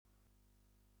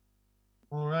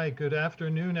All right, good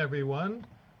afternoon, everyone.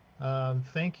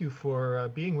 Thank you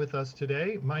for being with us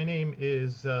today. My name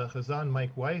is Hazan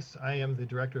Mike Weiss. I am the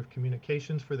Director of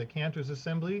Communications for the Cantors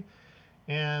Assembly,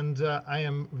 and I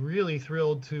am really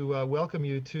thrilled to welcome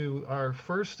you to our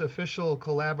first official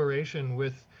collaboration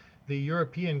with the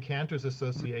European Cantors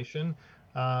Association.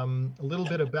 A little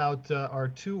bit about our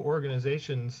two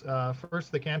organizations.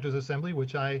 First, the Cantors Assembly,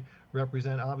 which I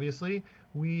represent, obviously.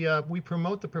 We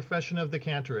promote the profession of the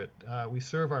cantorate. We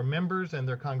serve our members and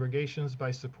their congregations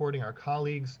by supporting our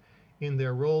colleagues in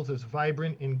their roles as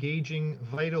vibrant, engaging,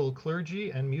 vital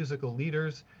clergy and musical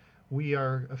leaders. We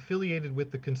are affiliated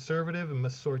with the conservative and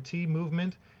Masorti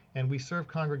movement, and we serve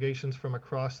congregations from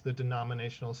across the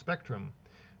denominational spectrum.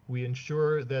 We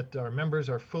ensure that our members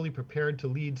are fully prepared to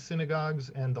lead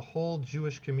synagogues and the whole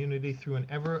Jewish community through an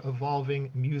ever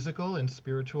evolving musical and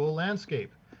spiritual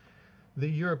landscape. The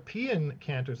European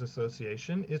Cantors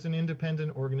Association is an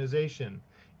independent organization.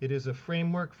 It is a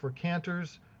framework for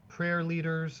cantors, prayer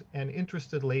leaders, and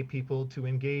interested lay people to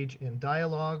engage in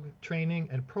dialogue, training,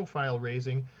 and profile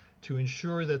raising to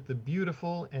ensure that the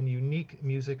beautiful and unique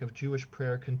music of Jewish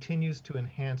prayer continues to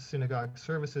enhance synagogue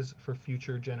services for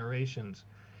future generations.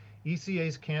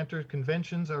 ECA's cantor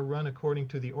conventions are run according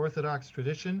to the Orthodox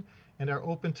tradition and are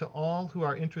open to all who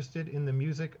are interested in the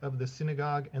music of the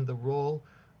synagogue and the role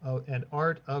and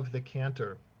art of the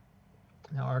cantor.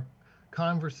 Now, our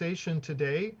conversation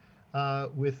today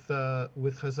with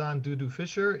Hazan Dudu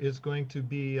Fisher is going to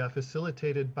be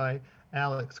facilitated by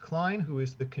Alex Klein, who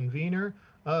is the convener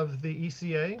of the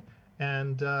ECA.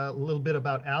 And a little bit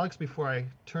about Alex before I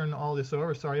turn all this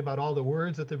over. Sorry about all the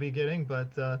words at the beginning, but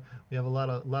we have a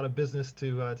lot of business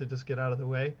to just get out of the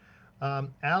way.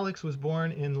 Alex was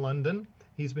born in London.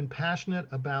 He's been passionate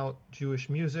about Jewish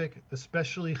music,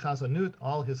 especially Chazanut,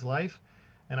 all his life.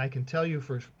 And I can tell you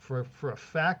for a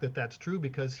fact that that's true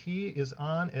because he is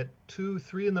on at 2,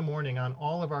 3 in the morning on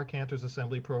all of our Cantors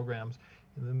Assembly programs.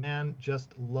 The man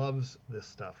just loves this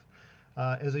stuff.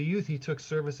 As a youth, he took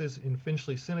services in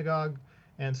Finchley Synagogue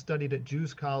and studied at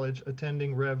Jews College,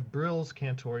 attending Rev. Brill's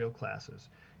cantorial classes.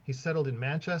 He settled in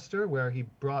Manchester, where he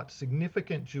brought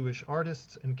significant Jewish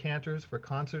artists and cantors for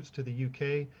concerts to the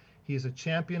UK. He is a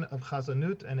champion of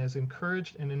Chazanut and has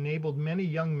encouraged and enabled many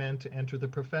young men to enter the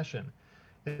profession.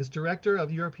 As director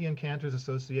of European Cantors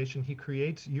Association, he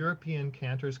creates European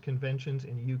Cantors conventions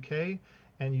in UK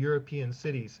and European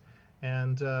cities.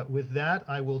 And with that,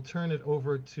 I will turn it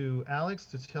over to Alex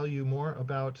to tell you more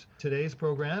about today's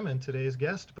program and today's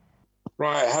guest.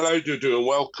 Right. Hello, Dudu, and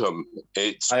welcome.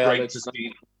 It's Hi, great Alex. to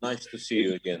see. Nice to see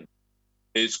you again.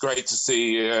 It's great to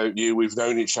see you. We've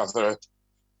known each other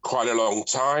quite a long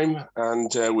time,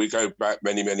 and we go back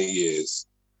many, many years.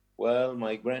 Well,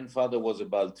 my grandfather was a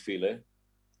Baltfile,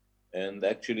 and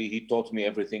actually he taught me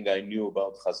everything I knew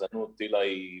about Chazanut till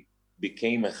I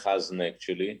became a Chazan,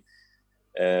 actually.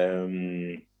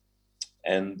 And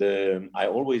I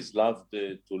always loved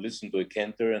to listen to a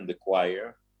cantor and the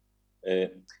choir.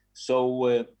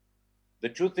 So the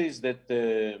truth is that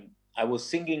I was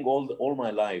singing all my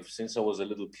life since I was a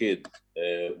little kid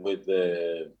with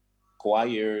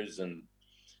choirs,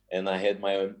 and I had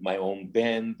my own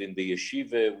band in the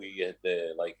yeshiva. We had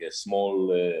like a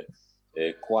small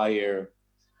choir.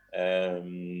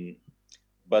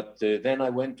 But then I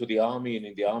went to the army, and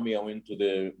in the army I went to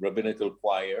the rabbinical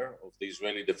choir of the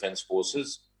Israeli Defense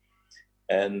Forces.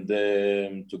 And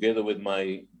together with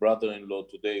my brother-in-law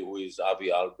today, who is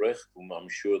Avi Albrecht, whom I'm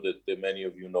sure that many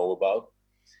of you know about.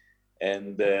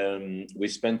 And we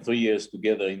spent 3 years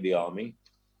together in the army.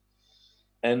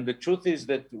 And the truth is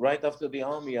that right after the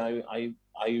army, I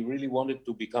really wanted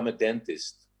to become a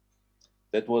dentist.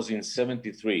 That was in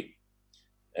 73.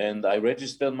 And I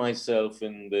registered myself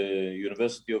in the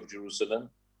University of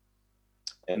Jerusalem.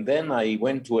 And then I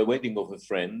went to a wedding of a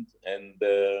friend, and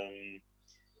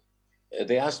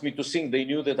they asked me to sing. They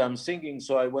knew that I'm singing,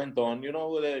 so I went on, you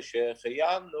know,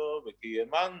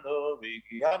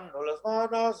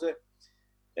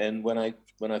 and when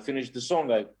I finished the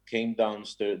song, I came down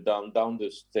the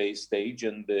stage,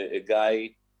 and a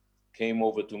guy came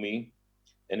over to me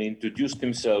and introduced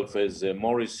himself as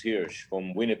Maurice Hirsch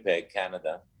from Winnipeg,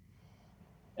 Canada.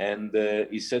 And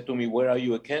he said to me, "Where are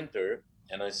you a cantor?"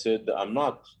 And I said, "I'm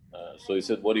not." So he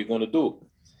said, "What are you going to do?"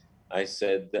 I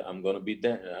said, I'm going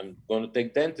to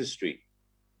take dentistry.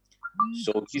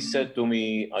 So he said to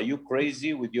me, "Are you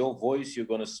crazy? With your voice,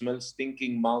 you're going to smell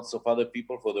stinking mouths of other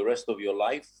people for the rest of your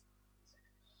life.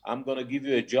 I'm going to give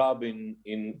you a job in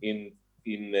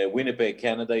Winnipeg,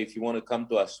 Canada, if you want to come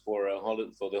to us for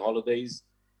the holidays."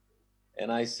 And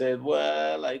I said,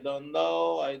 "Well, I don't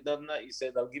know. He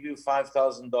said, "I'll give you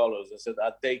 $5,000. I said,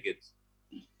 "I'll take it."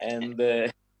 And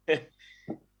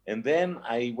and then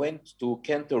I went to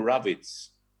Cantor,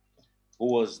 who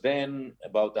was then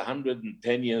about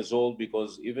 110 years old,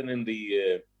 because even in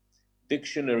the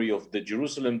dictionary of the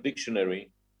Jerusalem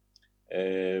dictionary,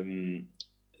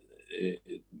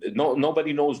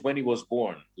 nobody knows when he was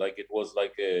born. Like it was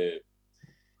like a,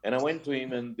 and I went to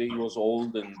him, and he was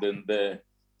old,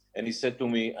 and he said to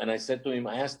me, and I said to him,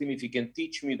 I asked him if he can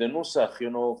teach me the nusach, you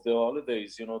know, of the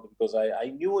holidays, you know, because I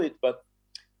knew it, but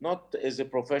not as a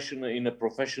professional, in a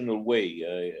professional way.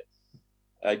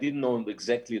 I didn't know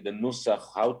exactly the nusach,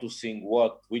 how to sing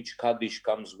what, which kaddish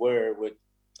comes where.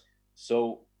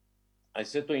 So I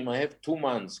said to him, I have 2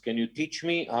 months. Can you teach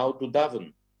me how to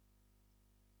daven?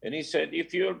 And he said,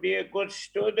 if you'll be a good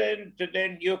student,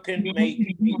 then you can make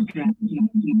it.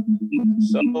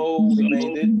 So we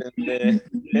made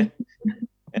it,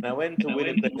 and I went to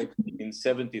Winnipeg in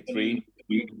 '73.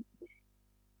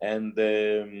 And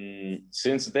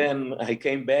since then, I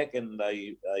came back, and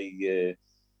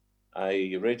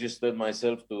I registered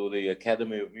myself to the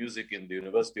Academy of Music in the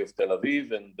University of Tel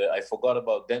Aviv, and I forgot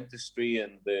about dentistry,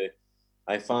 and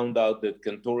I found out that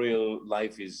cantorial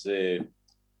life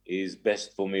is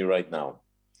best for me right now.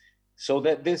 So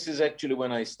that this is actually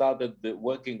when I started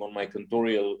working on my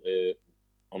cantorial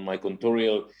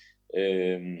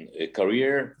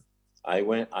career.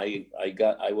 When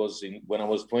I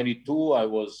was 22, I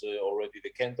was already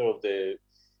the cantor of the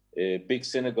big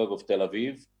synagogue of Tel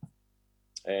Aviv,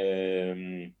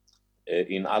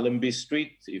 in Allenby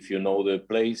Street, if you know the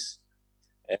place,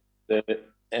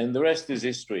 and the rest is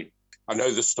history. I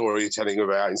know the story you're telling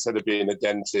about. Instead of being a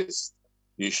dentist,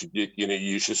 you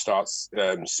should start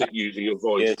using your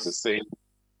voice to sing.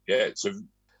 Yeah, it's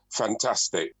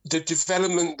fantastic. The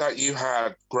development that you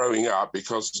had growing up,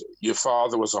 because your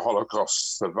father was a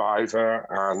Holocaust survivor,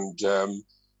 and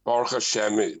Baruch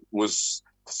Hashem, it was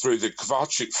through the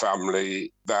Kvarchik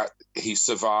family that he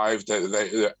survived.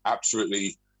 They're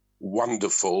absolutely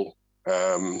wonderful.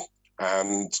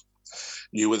 And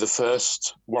you were the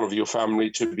first one of your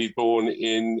family to be born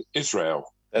in Israel.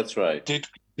 That's right. Did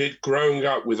growing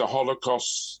up with a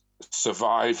Holocaust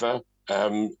survivor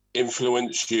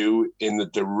influence you in the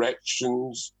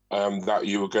directions that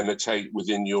you were going to take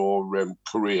within your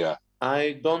career?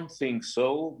 I don't think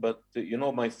so, but you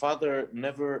know, my father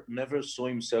never saw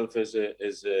himself as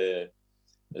a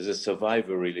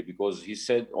survivor, really, because he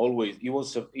said always he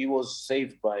was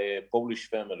saved by a Polish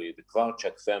family, the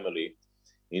Kvarchak family,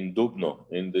 in Dubno,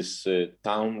 in this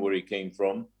town where he came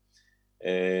from,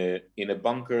 in a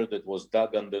bunker that was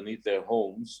dug underneath their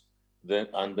homes, then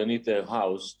underneath their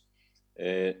house.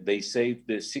 They saved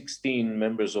the 16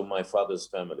 members of my father's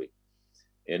family.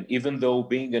 And even though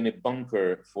being in a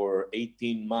bunker for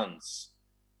 18 months,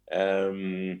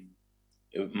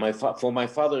 my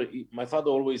father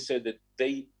always said that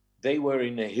they were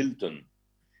in a Hilton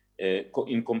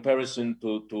in comparison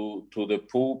to the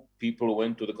poor people who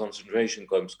went to the concentration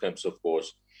camps, of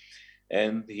course.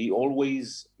 And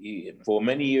for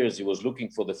many years, he was looking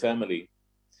for the family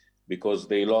because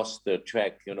they lost their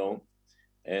track, you know,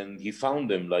 and he found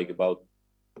them like about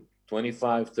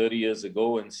 25, 30 years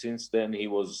ago. And since then, he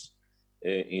was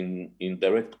in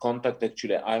direct contact.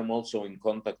 Actually, I'm also in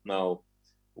contact now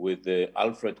with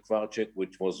Alfred Kvarchek,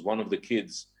 which was one of the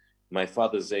kids, my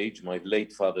father's age, my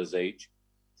late father's age.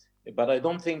 But I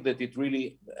don't think that it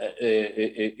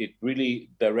really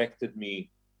directed me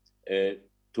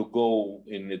to go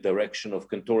in the direction of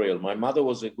cantorial. My mother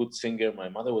was a good singer. My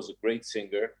mother was a great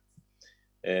singer.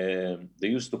 They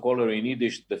used to call her in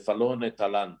Yiddish the Falone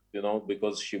Talant, you know,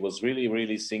 because she was really,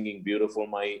 really singing beautiful,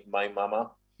 my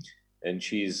mama. And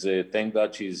she's, thank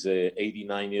God, she's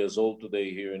 89 years old today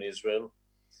here in Israel.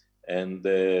 And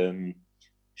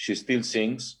she still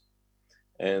sings.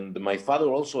 And my father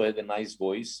also had a nice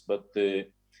voice, but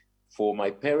for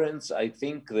my parents, I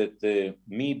think that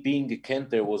me being a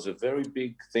cantor was a very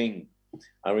big thing.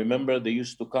 I remember they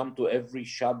used to come to every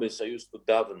Shabbos. I used to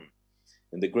daven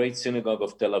in the great synagogue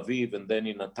of Tel Aviv, and then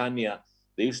in Netanya.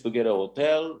 They used to get a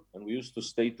hotel, and we used to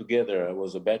stay together. I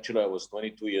was a bachelor. I was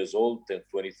 22 years old,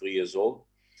 23 years old,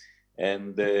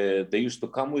 and they used to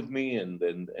come with me and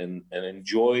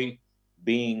enjoy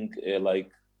being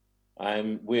like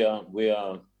we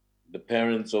are the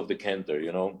parents of the cantor,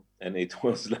 you know. And it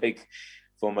was like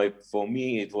for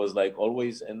me it was like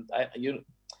always. And I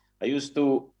used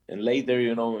to, and later,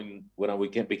 you know, when I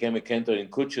became a cantor in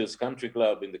Kutcher's Country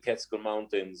Club in the Catskill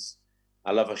Mountains,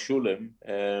 Alav Shulem,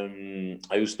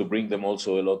 I used to bring them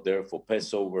also a lot there for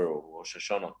Passover or Rosh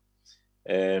Hashanah.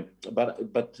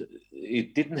 But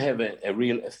it didn't have a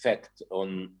real effect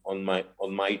on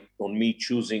me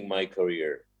choosing my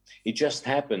career. it just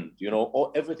happened, you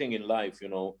know. Everything in life, you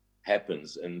know,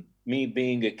 happens. And me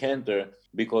being a cantor,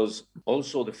 because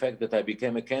also the fact that I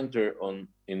became a cantor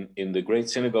in the great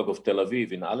synagogue of Tel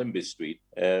Aviv in Allenby Street,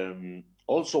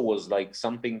 also was like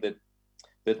something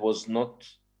that was not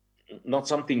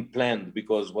something planned,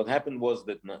 because what happened was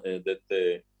that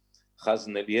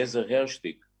Chazan Eliezer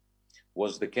Hershtik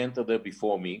was the cantor there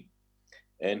before me,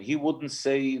 and he wouldn't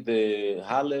say the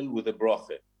Hallel with a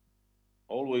broche.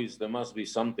 Always there must be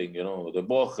something, you know, the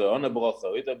broche, on a broche,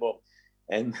 with a broche.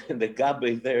 And the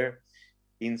Gabbai there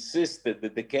insisted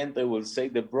that the cantor will say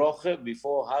the broche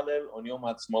before Hallel on Yom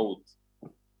Ha'atzmaut,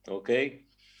 okay?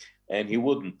 And he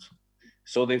wouldn't.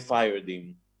 So they fired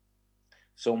him.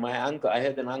 So my uncle, I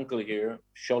had an uncle here,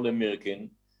 Sholem Mirkin,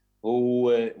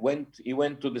 who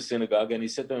went to the synagogue, and he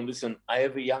said to him, listen, I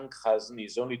have a young cousin,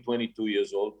 he's only 22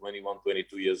 years old, 21,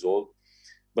 22 years old,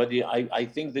 but I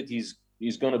think that he's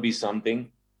going to be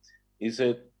something. He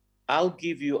said, I'll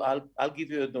give you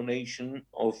a donation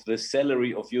of the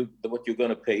salary of you, what you're going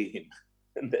to pay him.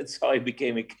 And that's how I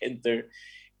became a cantor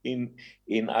in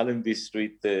Allenby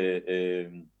Street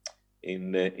in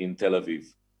Tel Aviv.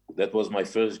 That was my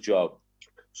first job.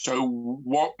 So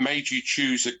what made you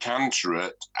choose a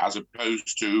cantorate as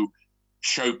opposed to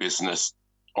show business?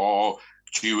 Or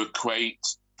do you equate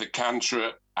the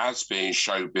cantorate as being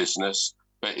show business,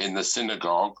 but in the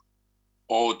synagogue?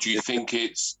 Or do you think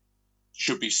it's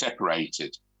should be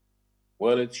separated?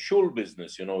 Well, it's shul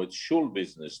business, you know, it's shul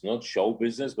business, not show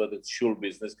business, but it's shul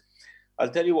business.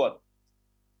 I'll tell you what,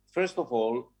 first of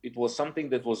all, it was something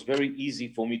that was very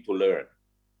easy for me to learn.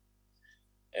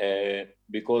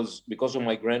 Because of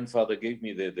my grandfather gave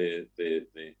me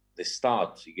the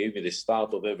start. He gave me the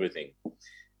start of everything.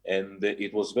 And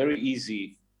it was very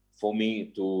easy for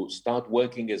me to start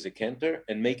working as a cantor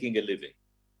and making a living.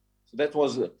 So that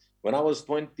was, when I was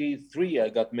 23, I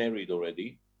got married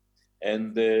already.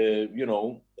 And, you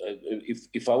know,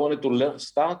 if I wanted to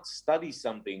study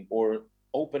something or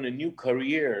open a new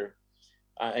career,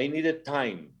 I needed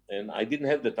time, and I didn't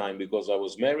have the time because I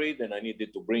was married and I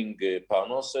needed to bring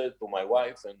parnasa to my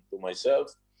wife and to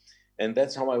myself. And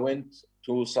that's how I went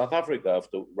to South Africa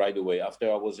right away.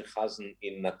 After I was a chazan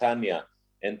in Netanya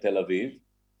and Tel Aviv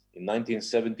in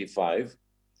 1975,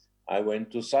 I went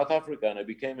to South Africa and I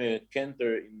became a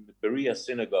cantor in the Berea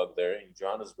synagogue there in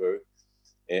Johannesburg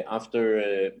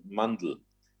after Mandel,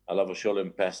 Alav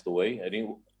Sholem, passed away. And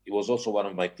he was also one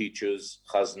of my teachers,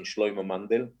 Chazan Shloimo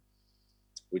Mandel,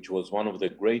 which was one of the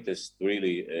greatest,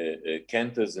 really,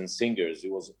 cantors and singers.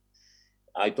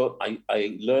 I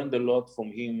learned a lot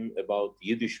from him about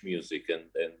Yiddish music and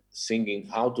singing,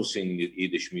 how to sing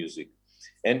Yiddish music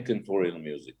and cantorial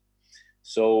music.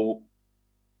 So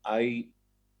I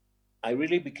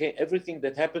really became, everything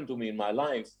that happened to me in my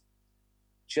life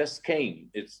just came.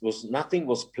 Nothing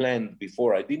was planned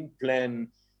before. I didn't plan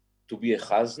to be a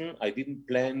chazan. I didn't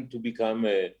plan to become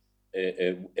a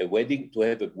wedding, to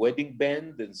have a wedding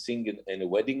band and sing in a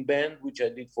wedding band, which I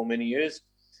did for many years.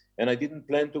 And I didn't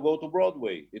plan to go to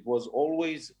Broadway. It was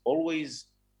always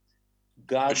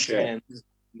God's hands.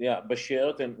 Yeah,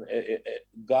 Bashert, and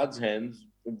God's hands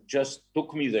just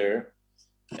took me there,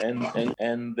 and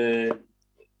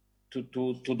to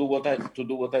do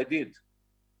what I did.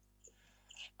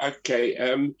 Okay.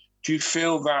 Do you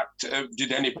feel that?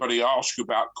 Did anybody ask you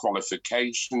about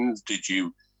qualifications? Did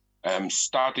you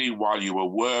study while you were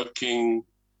working?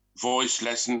 Voice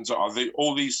lessons, are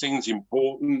all these things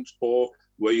important, or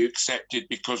were you accepted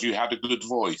because you had a good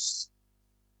voice?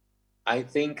 I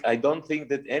don't think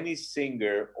that any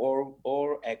singer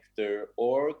or actor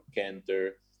or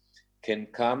cantor can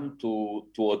come to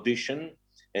audition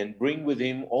and bring with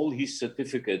him all his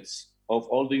certificates of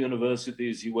all the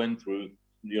universities he went through,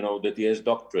 you know, that he has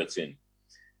doctorates in.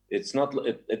 It's not,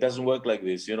 it doesn't work like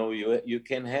this. You know, you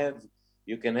can have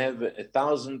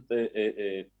 1,000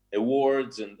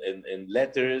 awards and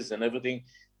letters and everything,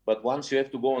 but once you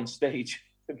have to go on stage,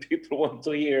 people want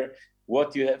to hear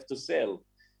what you have to sell,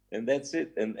 and that's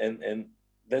it. And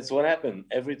that's what happened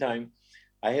every time.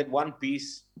 I had one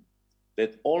piece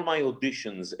that all my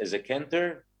auditions as a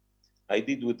cantor, I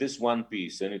did with this one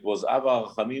piece, and it was Ava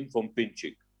Rachamim from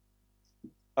Pinchik.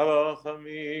 Ava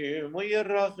Rachamim,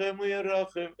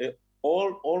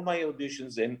 all my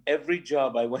auditions and every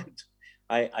job I went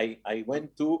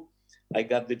to, I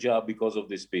got the job because of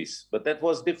this piece. But that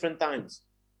was different times.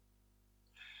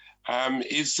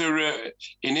 Is there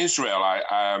in Israel?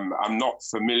 I'm not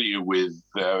familiar with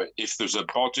if there's a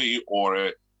body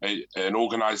or an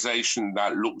organization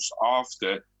that looks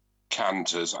after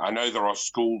cantors. I know there are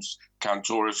schools,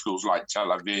 Cantor schools like Tel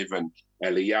Aviv and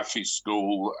Eliyafi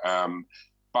School,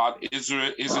 but is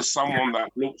there someone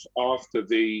that looks after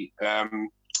the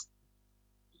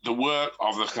work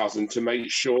of the chazan to make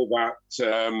sure that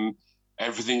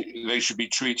everything, they should be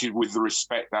treated with the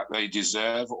respect that they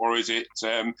deserve, or is it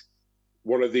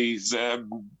one of these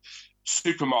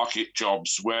supermarket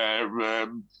jobs where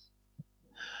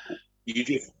you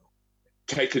just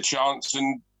take a chance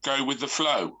and go with the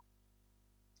flow?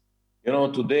 You know,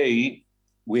 today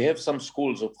we have some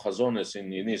schools of chazones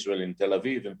in Israel, in Tel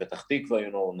Aviv, in Petach Tikva.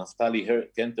 You know,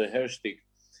 Cantor Hershtik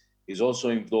is also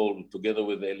involved together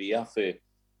with Eliyafe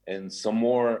and some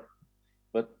more.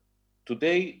 But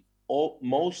today,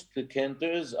 most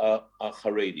cantors are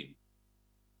Haredim,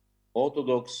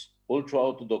 Orthodox,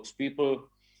 ultra-Orthodox people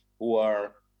who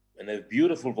are, and have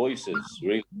beautiful voices,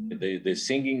 really. They're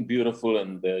singing beautiful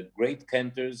and they're great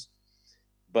cantors,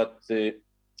 but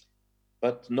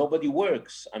nobody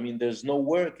works. I mean, there's no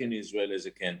work in Israel as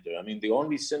a cantor. I mean, the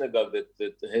only synagogue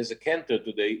that has a cantor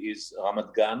today is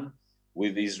Ramat Gan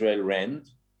with Israel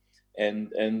Rand, and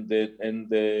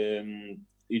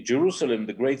Jerusalem,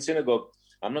 the great synagogue.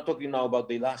 I'm not talking now about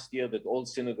the last year that all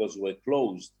synagogues were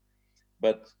closed,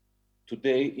 but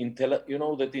today in Tel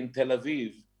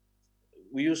Aviv,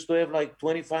 we used to have like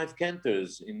 25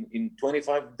 cantors in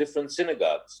 25 different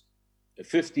synagogues,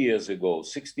 50 years ago,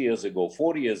 60 years ago,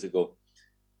 40 years ago.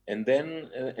 And then,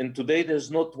 and today there's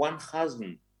not one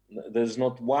chazan, there's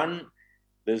not one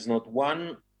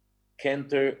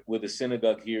cantor with a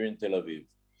synagogue here in Tel Aviv.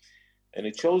 And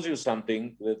it shows you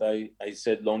something that I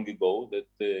said long ago, that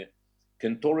the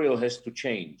cantorial has to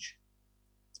change.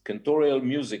 Cantorial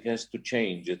music has to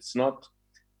change. It's not,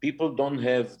 people don't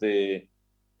have the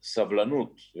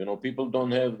savlanut, you know, people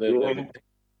don't have the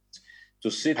to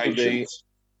sit today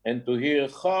and to hear,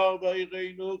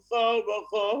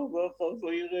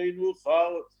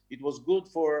 it was good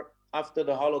for after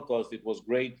the Holocaust. It was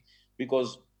great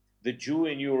because the Jew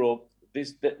in Europe,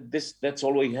 that's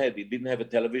all he had. He didn't have a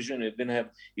television.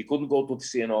 He couldn't go to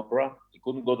see an opera. He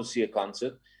couldn't go to see a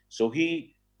concert. So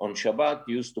he, on Shabbat,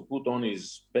 used to put on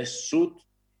his best suit,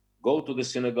 go to the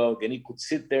synagogue, and he could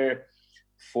sit there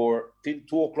till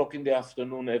 2 o'clock in the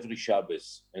afternoon every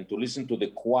Shabbos, and to listen to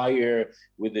the choir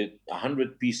with a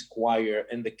 100-piece choir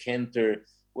and the cantor.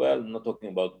 Well, I'm not talking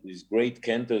about these great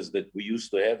cantors that we used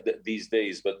to have these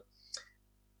days, but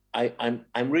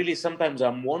I'm really, sometimes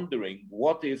I'm wondering,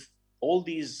 what if all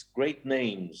these great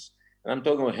names, and I'm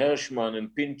talking about Hershman and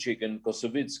Pinchik and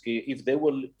Kosovitsky, if they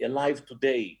were alive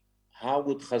today, how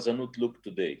would Chazanut look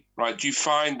today? Right. Do you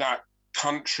find that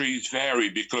countries vary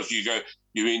because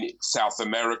you're in South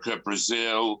America,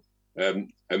 Brazil,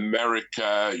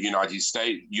 America, United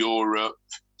States, Europe,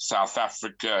 South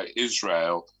Africa,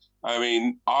 Israel? I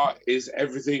mean, is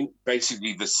everything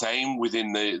basically the same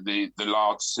within the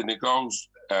large synagogues?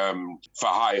 For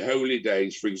high holy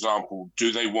days, for example,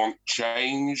 do they want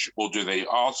change, or do they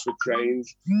ask for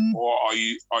change, or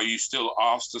are you still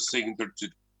asked to sing the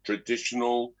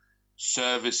traditional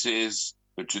services,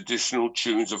 the traditional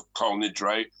tunes of Kol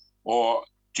Nidre, or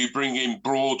do you bring in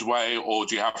Broadway, or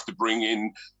do you have to bring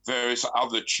in various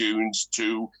other tunes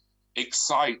to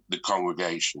excite the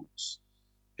congregations?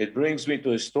 It brings me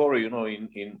to a story,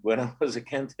 in when I was a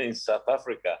cantor in South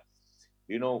Africa,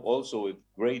 also with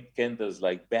great cantors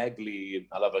like Bagley,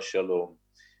 Alav Shalom,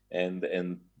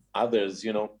 and others,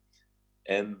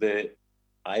 and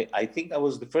I think I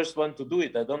was the first one to do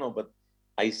it. I don't know, but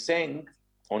I sang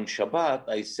on Shabbat.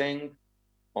 I sang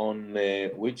on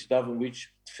which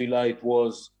tefillah it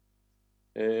was.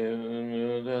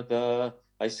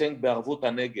 I sang Be'arvut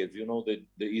HaNegev,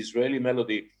 the Israeli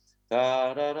melody.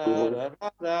 Oh,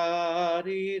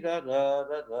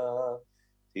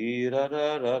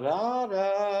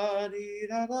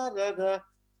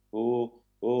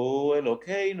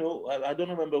 Elokeinu. I don't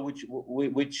remember which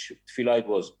tefillah it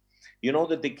was. You know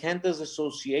that the Cantors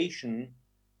Association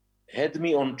had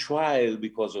me on trial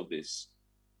because of this.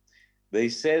 They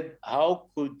said, how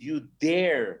could you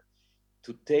dare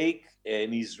to take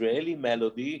an Israeli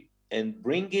melody and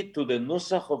bring it to the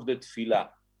nusach of the tefillah?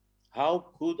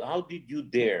 How did you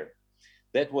dare?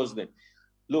 That was the...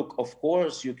 Look, of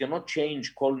course, you cannot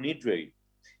change Kol Nidre.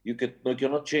 You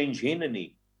cannot change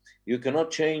Hineni. You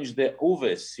cannot change the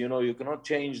Uves. You cannot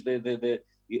change there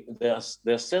are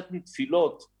certain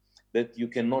tefillot that you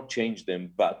cannot change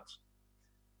them. But,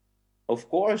 of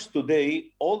course,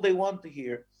 today, all they want to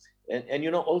hear,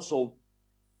 and also,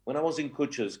 when I was in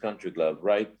Kutcher's Country Club,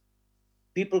 right,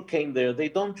 people came there,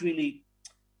 they're not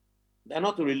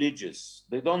religious.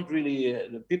 They don't really,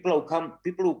 people who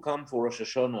come for Rosh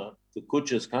Hashanah to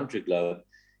Kutcher's Country Club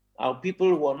are people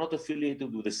who are not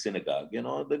affiliated with the synagogue.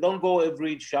 They don't go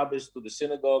every Shabbos to the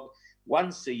synagogue.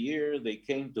 once a year they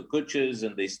came to Kutches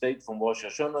and they stayed from Rosh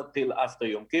Hashanah till after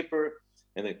Yom Kippur,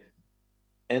 and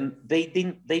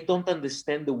they don't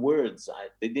understand the words.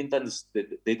 They didn't understand.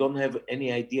 They don't have any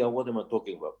idea what am I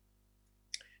talking about.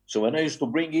 So when I used to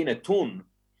bring in a tune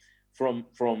from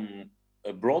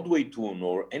a Broadway tune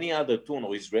or any other tune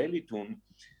or Israeli tune,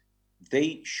 they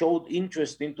showed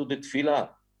interest into the tefillah.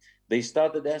 They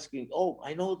started asking, oh,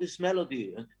 I know this melody.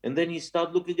 And then he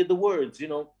started looking at the words, you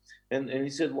know, and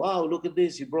he said, wow, look at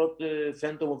this. He brought the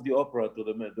Phantom of the Opera to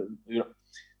you know,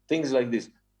 things like this.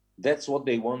 That's what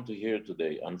they want to hear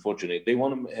today, unfortunately. They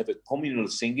want to have a communal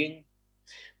singing,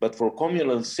 but for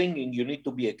communal singing, you need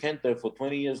to be a cantor for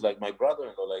 20 years, like my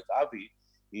brother-in-law, like Avi,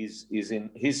 is in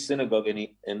his synagogue,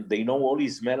 and they know all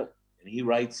his melody, and he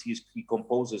writes, he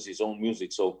composes his own music.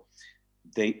 So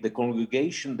the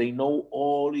congregation, they know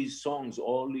all his songs,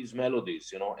 all his melodies,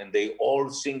 you know, and they all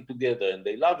sing together, and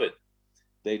they love it.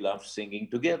 They love singing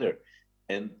together,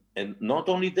 and not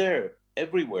only there,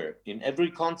 everywhere, in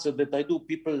every concert that I do,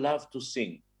 people love to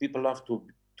sing. People love to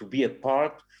be a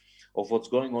part of what's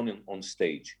going on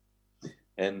stage,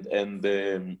 and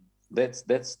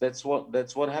that's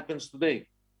what happens today.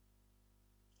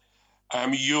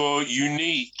 You're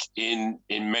unique in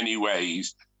many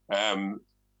ways.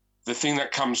 The thing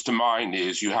that comes to mind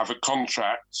is you have a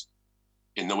contract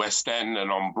in the West End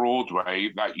and on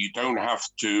Broadway that you don't have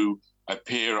to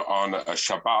appear on a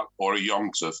Shabbat or a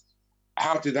Yom Tov.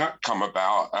 How did that come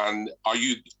about? And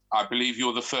I believe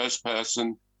you're the first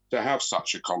person to have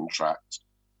such a contract.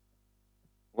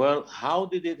 Well, how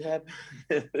did it happen?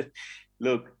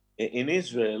 Look, in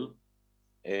Israel,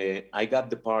 I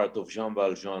got the part of Jean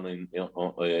Valjean in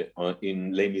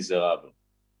Les Miserables.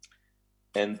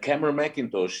 And Cameron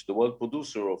Mackintosh, the world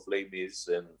producer of Les Mis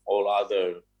and all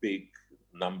other big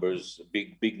numbers,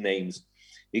 big names,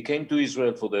 he came to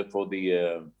Israel for the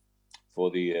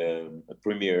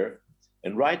premiere.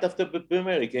 And right after the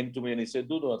premiere, he came to me and he said,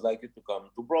 Dudu, I'd like you to come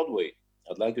to Broadway.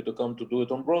 I'd like you to come to do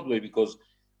it on Broadway, because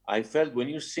I felt when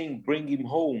you sing Bring Him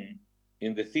Home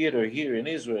in the theater here in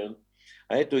Israel,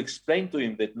 I had to explain to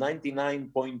him that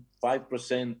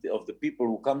 99.5% of the people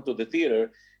who come to the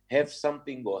theater have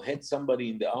something or had somebody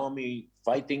in the army,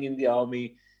 fighting in the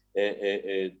army,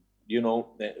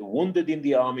 wounded in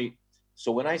the army.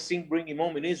 So when I sing Bring Him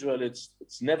Home in Israel,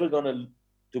 it's never gonna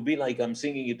to be like I'm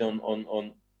singing it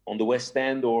on the West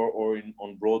End or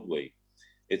on Broadway.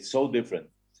 It's so different.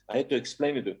 I had to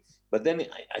explain it to him. But then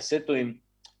I said to him,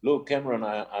 look, Cameron,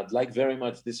 I'd like very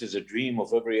much, this is a dream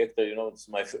of every actor, you know, it's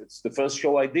the first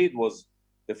show I did, was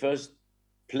the first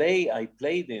play I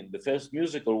played in, the first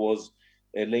musical was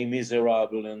Les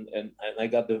Miserables, and I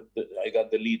got the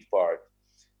lead part.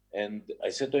 And I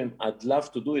said to him, I'd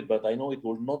love to do it, but I know it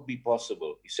will not be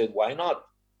possible. He said, why not?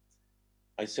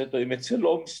 I said to him, it's a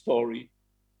long story.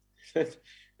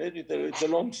 Let me tell you, it's a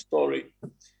long story.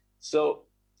 So,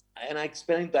 and I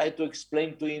had to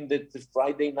explain to him that the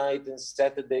Friday night and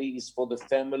Saturday is for the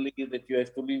family, that you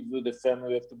have to live with the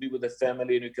family, you have to be with the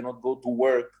family, and you cannot go to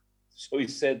work. So he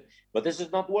said, but this is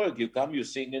not work. You come, you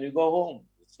sing, and you go home.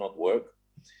 It's not work.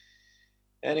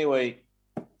 Anyway,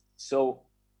 so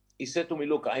he said to me,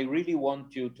 look, I really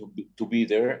want you to be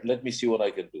there. Let me see what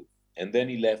I can do. And then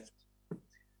he left.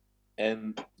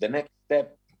 And the next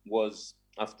step was,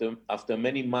 after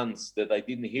many months that I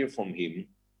didn't hear from him,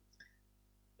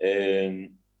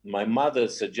 my mother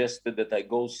suggested that I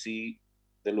go see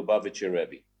the Lubavitcher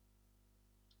Rebbe.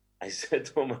 I said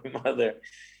to my mother,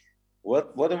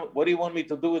 what do you want me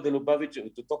to do with the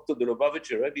Lubavitcher, to talk to the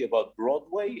Lubavitcher Rebbe about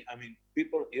Broadway? I mean,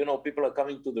 people are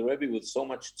coming to the Rebbe with so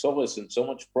much tzores and so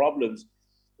much problems.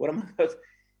 What am I going to...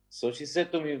 So she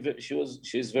said to me,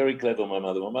 she's very clever, my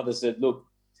mother. My mother said, look,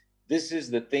 this is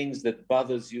the things that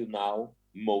bothers you now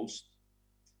most.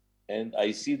 And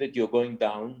I see that you're going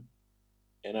down.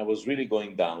 And I was really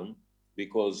going down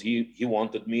because he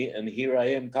wanted me. And here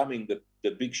I am coming, the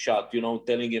big shot, you know,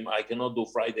 telling him I cannot do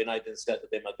Friday night and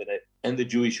Saturday matinee and the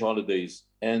Jewish holidays.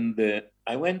 And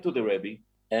I went to the Rebbe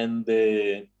and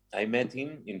I met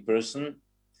him in person.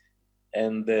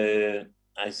 And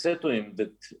I said to him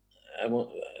that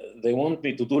they want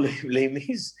me to do Les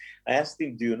Mis. I asked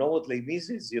him, do you know what Les Mis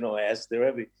is? You know, I asked the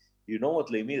Rebbe, you know what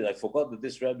Les Mis is? I forgot that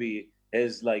this Rebbe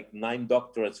has like 9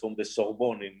 doctorates from the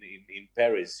Sorbonne in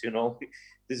Paris, you know.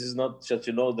 This is not such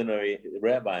an ordinary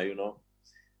rabbi, you know.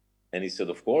 And he said,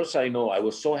 of course I know. I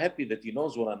was so happy that he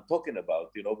knows what I'm talking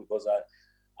about, you know, because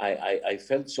I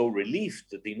felt so relieved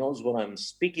that he knows what I'm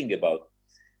speaking about.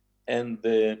 And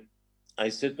I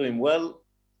said to him, well,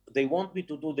 they want me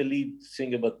to do the lead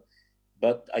singer,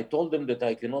 but I told them that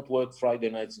I cannot work Friday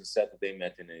nights and Saturday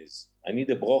matinees. I need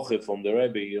a broche from the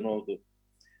Rebbe, you know.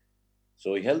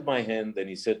 So he held my hand and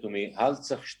he said to me, Halt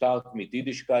sich stark mit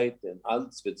Jüdischkeit und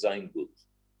alles wird sein gut.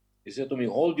 He said to me,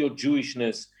 hold your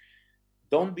Jewishness.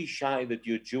 Don't be shy that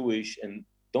you're Jewish, and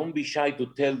don't be shy to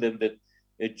tell them that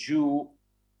a Jew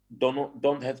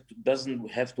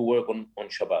doesn't have to work on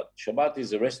Shabbat. Shabbat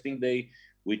is a resting day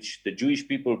which the Jewish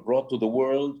people brought to the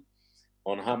world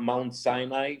on Mount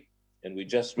Sinai, and we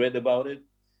just read about it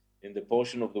in the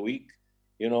portion of the week,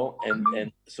 you know,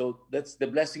 and so that's the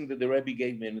blessing that the Rebbe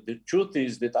gave me. And the truth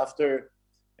is that after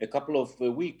a couple of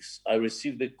weeks, I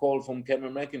received a call from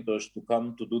Cameron McIntosh to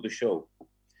come to do the show.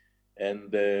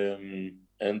 And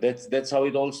that's how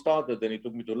it all started. Then he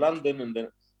took me to London, and then,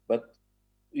 but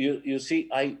you see,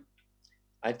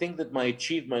 I think that my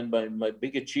achievement, my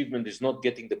big achievement, is not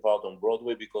getting the part on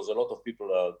Broadway, because a lot of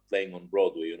people are playing on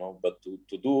Broadway, you know. But to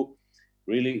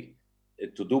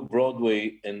do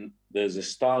Broadway, and there's a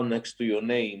star next to your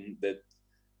name, that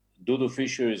Dudu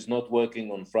Fisher is not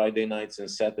working on Friday nights and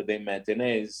Saturday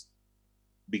matinees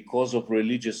because of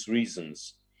religious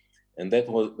reasons. And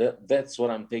that's what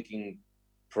I'm taking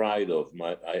pride of.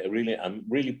 I'm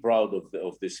really proud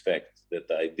of this fact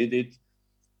that I did it,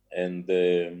 and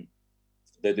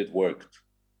that it worked.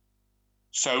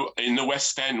 So in the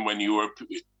West End, when you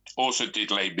also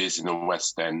did Les Mis in the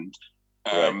West End,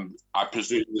 right. I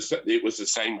presume it was the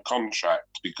same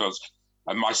contract, because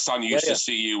my son used to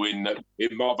see you in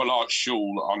Marble Arch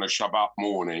Shul on a Shabbat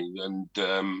morning, and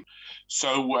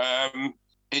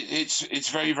it's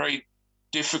very, very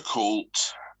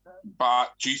difficult.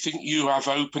 But do you think you have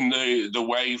opened the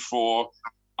way for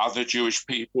other Jewish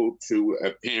people to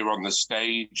appear on the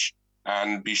stage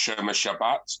and be Shomer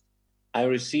Shabbat? I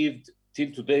received,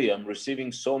 till today, I'm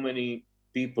receiving so many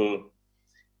people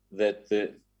that,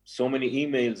 so many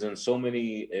emails and so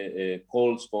many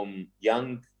calls from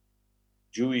young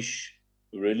Jewish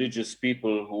religious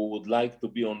people who would like to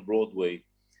be on Broadway.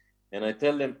 And I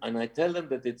tell them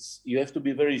that you have to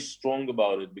be very strong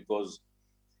about it, because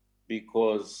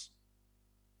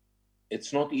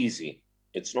it's not easy.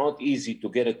 It's not easy to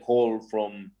get a call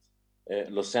from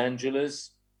Los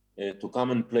Angeles to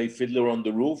come and play Fiddler on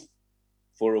the Roof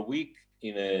for a week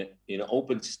in an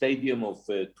open stadium of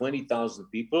 20,000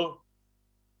 people,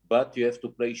 but you have to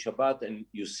play Shabbat and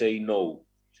you say no.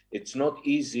 It's not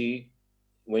easy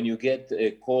when you get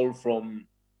a call from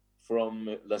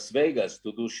Las Vegas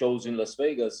to do shows in Las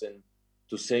Vegas and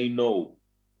to say no,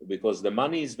 because the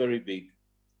money is very big,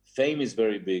 fame is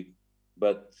very big,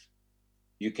 but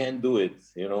you can't do it,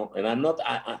 you know. And I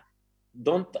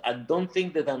don't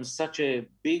think that I'm such a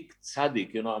big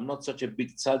tzaddik, you know. I'm not such a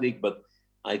big tzaddik, but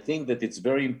I think that it's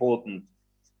very important.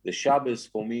 The Shabbos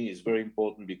for me is very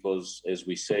important, because, as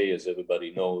we say, as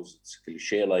everybody knows, it's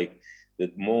cliche like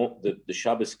that, the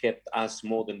Shabbos kept us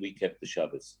more than we kept the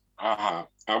Shabbos. I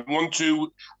want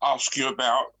to ask you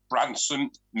about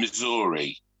Branson,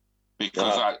 Missouri,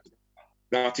 because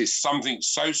that is something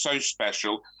so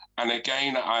special. And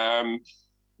again,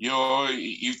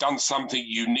 you've done something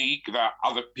unique that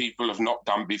other people have not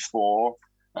done before.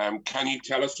 Can you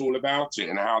tell us all about it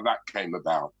and how that came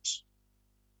about?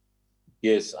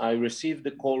 Yes, I received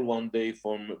a call one day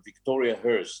from Victoria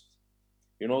Hearst.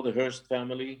 You know the Hearst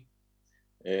family?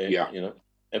 Yeah. You know,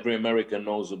 every American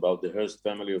knows about the Hearst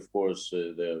family, of course.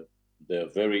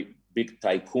 They're very big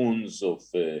tycoons of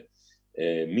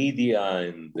media,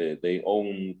 and they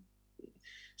own.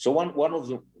 So one of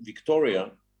the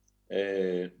Victoria,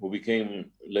 who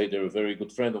became later a very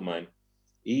good friend of mine,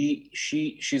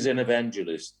 she's an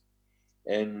evangelist,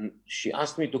 and she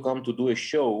asked me to come to do a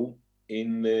show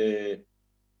in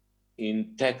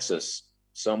Texas,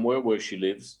 somewhere where she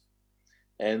lives,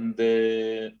 and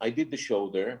I did the show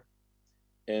there.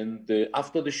 And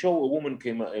after the show, a woman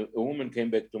came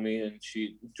back to me, and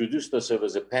she introduced herself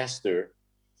as a pastor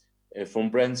from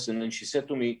Branson, and she said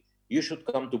to me, "You should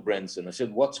come to Branson." I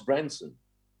said, "What's Branson?"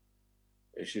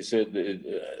 She said,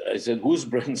 I said, "Who's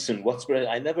Branson? What's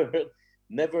Branson?" I never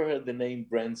heard the name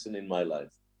Branson in my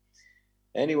life.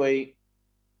 Anyway,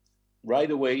 right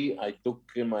away, I took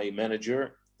my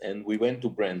manager and we went to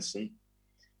Branson.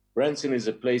 Branson is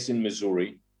a place in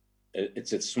Missouri.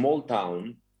 It's a small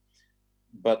town,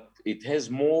 but it has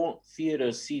more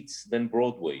theater seats than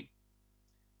Broadway.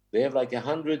 They have like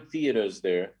 100 theaters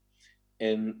there,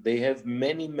 and they have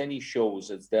many shows.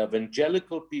 It's the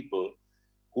evangelical people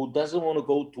who doesn't want to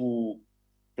go to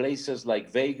places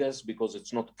like Vegas because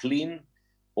it's not clean,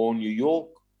 or New York.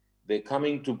 They're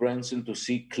coming to Branson to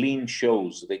see clean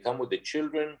shows. They come with the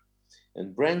children,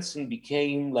 and Branson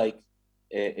became like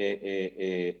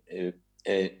a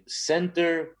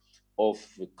center of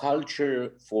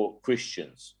culture for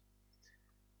Christians.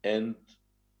 And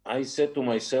I said to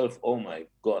myself, oh my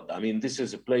God, I mean, this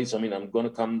is a place, I mean, I'm going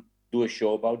to come do a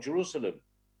show about Jerusalem.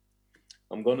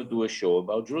 I'm going to do a show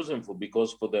about Jerusalem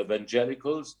because for the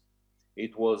evangelicals,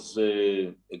 it was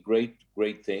a great,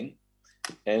 great thing.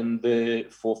 And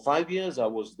for 5 years I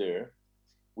was there.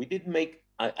 We didn't make,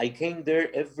 I came there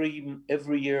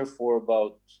every year for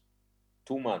about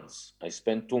 2 months. I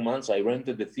spent 2 months. I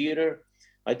rented the theater.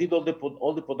 I did all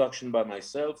the production by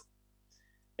myself.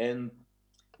 And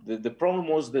the problem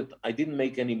was that I didn't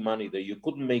make any money there. You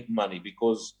couldn't make money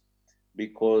because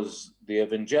the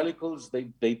evangelicals,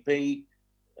 they pay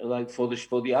like for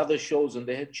the other shows, and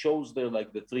they had shows there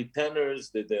like the three tenors,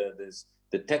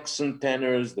 the Texan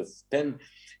tenors,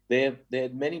 they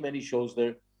had many shows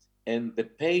there, and the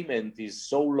payment is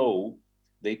so low.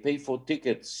 They pay for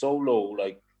tickets so low,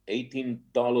 like $18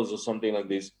 or something like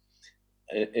this.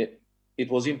 It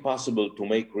was impossible to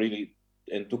make really,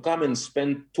 and to come and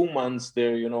spend 2 months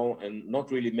there, you know, and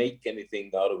not really make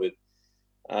anything out of it.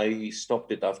 I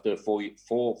stopped it after 4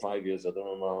 or 5 years. I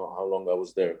don't know how long I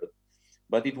was there,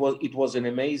 but it was an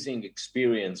amazing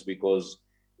experience because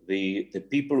the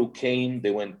people who came,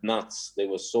 they went nuts. They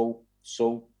were so,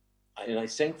 and I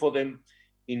sang for them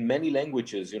in many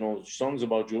languages, you know, songs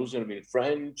about Jerusalem in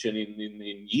French and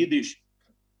in Yiddish,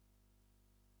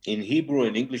 in Hebrew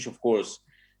and English, of course,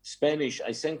 Spanish.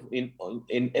 I sang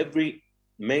in every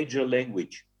major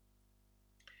language.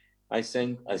 I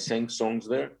sang songs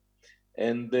there,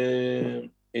 and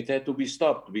it had to be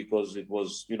stopped because it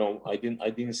was, you know, I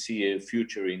didn't see a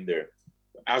future in there.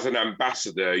 As an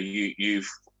ambassador, you've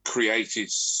created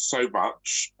so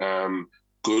much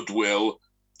goodwill.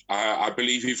 I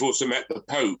believe you've also met the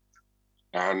Pope,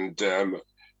 and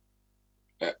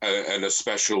a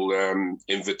special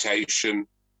invitation.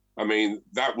 I mean,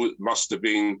 that must have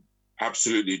been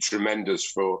absolutely tremendous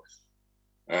for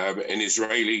an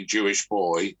Israeli Jewish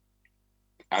boy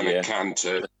and a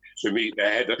cantor to meet the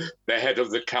head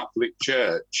of the Catholic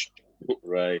Church.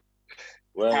 Right.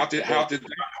 Well, how did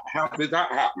that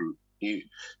happen?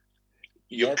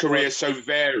 Your career is so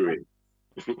varied.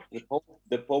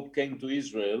 The Pope came to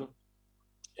Israel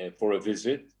for a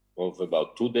visit of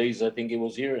about 2 days. I think he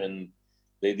was here, and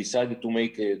they decided to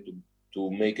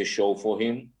make a show for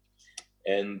him,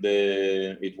 and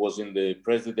it was in the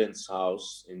president's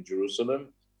house in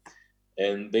Jerusalem.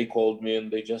 And they called me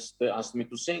and they just asked me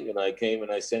to sing, and I came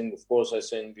and I sang. Of course, I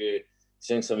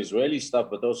sang some Israeli stuff,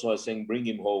 but also I sang "Bring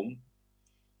Him Home"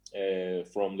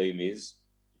 from Les Mis,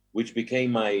 which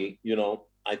became my, you know,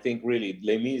 I think really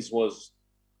Les Mis was,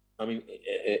 I mean,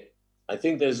 I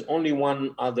think there's only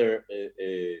one other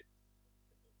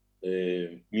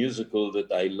musical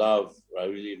that I love, I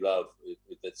really love,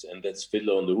 that's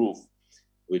Fiddler on the Roof,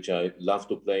 which I love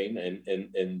to play in,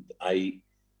 and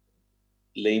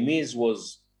Les Mis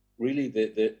was really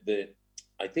the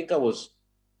I think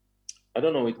I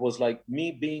don't know, it was like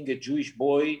me being a Jewish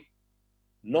boy,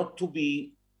 not to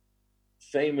be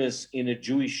famous in a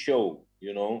Jewish show,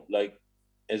 you know, like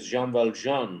as Jean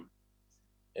Valjean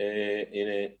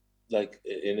in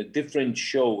a different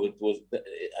show. It was,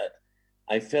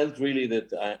 I felt really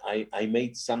that I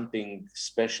made something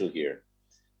special here,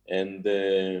 and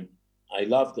I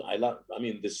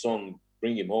mean, the song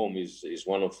 "Bring Him Home" is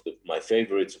one of my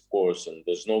favorites, of course, and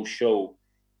there's no show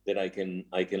that I can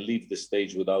leave the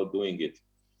stage without doing it.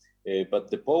 But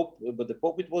the Pope,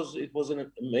 it was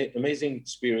an amazing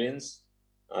experience.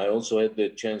 I also had the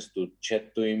chance to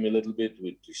chat to him a little bit.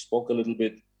 We spoke a little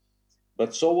bit,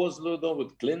 but so was Ludo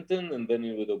with Clinton, and then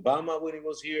with Obama when he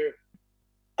was here.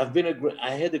 I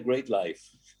had a great life.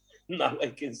 Now I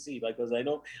can see, because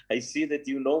I see that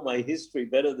you know my history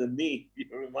better than me.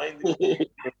 You're reminding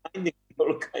me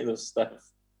all kind of stuff.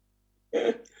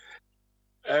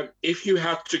 If you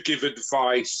had to give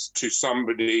advice to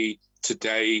somebody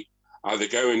today, either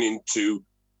going into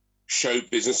show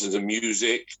business and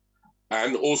music,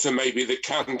 and also maybe the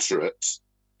cantorate,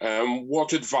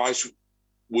 what advice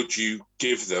would you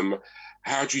give them?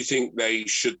 How do you think they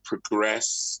should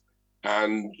progress,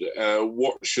 and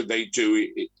what should they do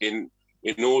in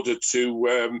order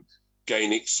to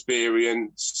gain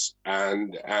experience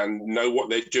and know what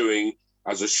they're doing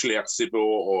as a shliach tzibur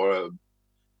or a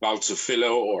bal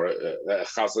tefillah or a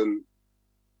chazan?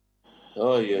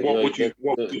 Oh yeah, what would you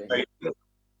say?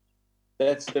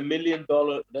 That's the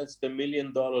 $1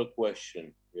 million question,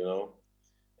 you know.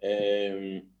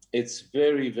 It's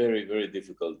very, very, very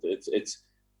difficult.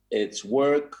 It's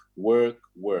work,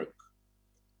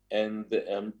 and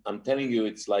I'm telling you,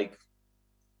 it's like,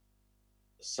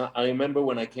 I remember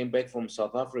when I came back from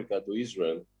South Africa to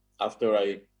Israel, after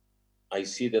I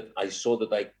saw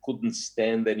that I couldn't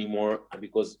stand anymore,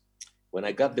 because when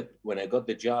I got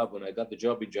the job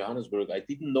in Johannesburg, I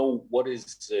didn't know what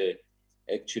is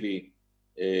actually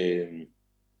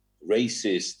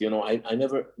racist. You know, I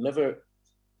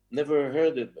never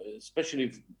heard it,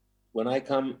 especially when I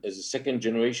come as a second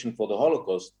generation for the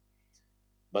Holocaust.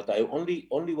 But I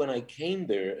only when I came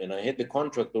there and I had the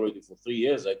contract already for 3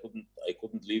 years, I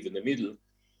couldn't leave in the middle.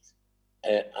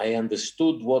 I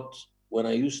understood what, when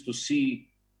I used to see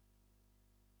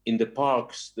in the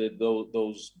parks,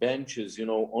 those benches, you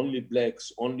know, only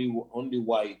blacks, only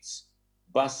whites,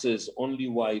 buses, only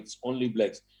whites, only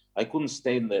blacks. I couldn't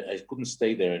stay there. I couldn't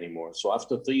stay there anymore. So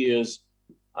after 3 years,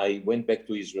 I went back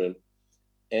to Israel,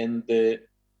 and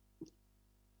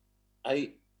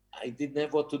I didn't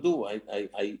have what to do.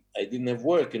 I didn't have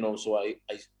work, you know. So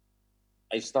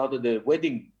I started a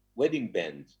wedding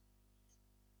band,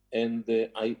 and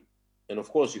and of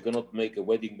course you cannot make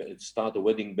start a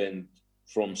wedding band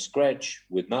from scratch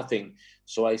with nothing.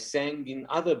 So I sang in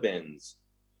other bands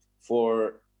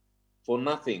for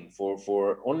nothing,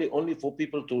 for only for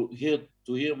people to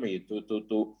hear me,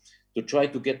 to try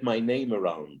to get my name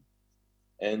around.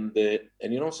 And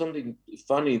you know, something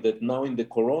funny, that now in the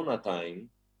Corona time,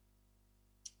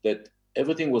 that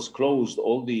everything was closed,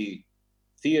 all the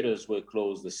theaters were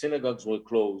closed, the synagogues were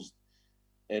closed,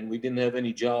 and we didn't have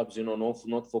any jobs, you know,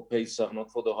 not for Pesach,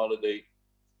 not for the holiday.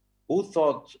 Who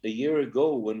thought a year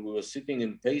ago, when we were sitting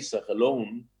in Pesach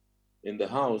alone in the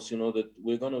house, you know, that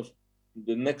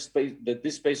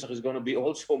this Pesach is going to be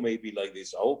also maybe like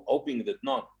this, hoping that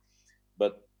not,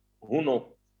 but who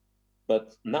knows?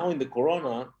 But now in the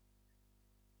Corona,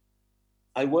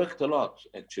 I worked a lot,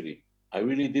 actually. I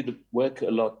really did work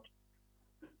a lot.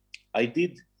 I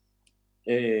did,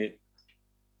 you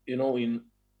know, in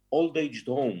old age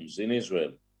homes in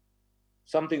Israel,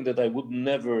 something that I would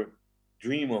never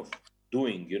dream of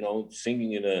doing, you know,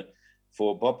 singing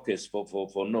for bobkas for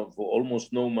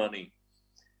almost no money.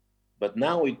 But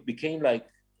now it became like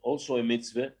also a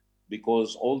mitzvah,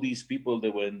 because all these people, they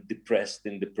were in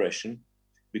depression,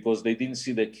 because they didn't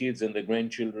see their kids and their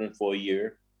grandchildren for a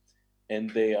year, and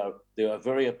they are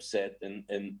very upset,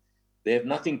 and they have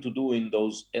nothing to do in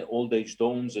those old age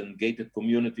homes and gated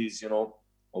communities, you know,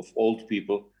 of old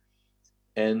people.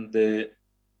 And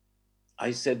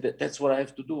I said that's what I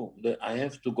have to do. That I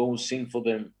have to go sing for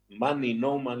them, money,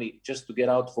 no money, just to get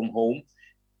out from home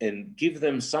and give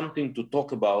them something to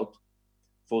talk about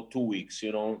for 2 weeks.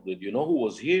 You know, that, you know who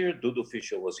was here? Dudu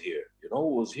Fisher was here. You know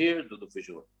who was here? Dudu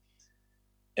Fisher.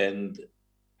 And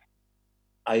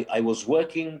I was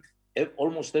working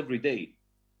almost every day,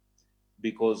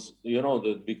 because, you know,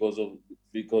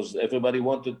 because everybody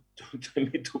wanted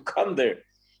me to come there.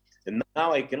 And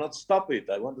now I cannot stop it.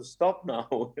 I want to stop now,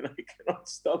 and I cannot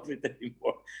stop it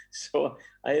anymore. So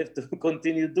I have to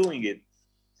continue doing it.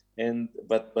 And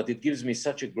but it gives me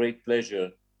such a great pleasure,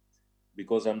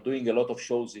 because I'm doing a lot of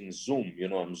shows in Zoom. You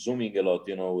know, I'm Zooming a lot,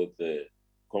 you know, with the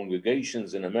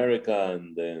congregations in America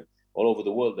and all over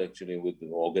the world, actually, with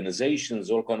organizations,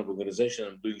 all kind of organizations.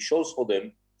 I'm doing shows for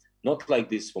them, not like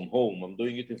this from home. I'm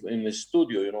doing it in a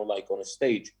studio, you know, like on a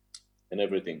stage and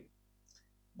everything.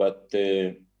 But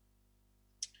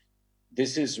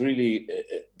this is really,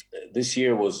 this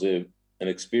year was an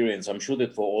experience. I'm sure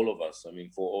that for all of us, I mean,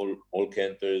 for all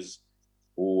cantors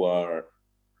who are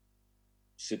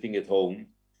sitting at home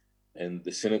and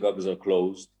the synagogues are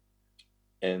closed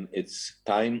and it's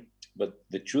time. But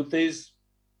the truth is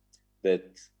that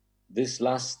this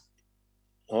last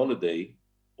holiday,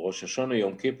 Rosh Hashanah,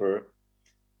 Yom Kippur,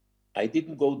 I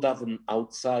didn't go daven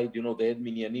outside. You know, they had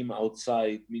minyanim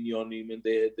outside, minyanim, and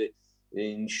they had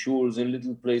in shuls, in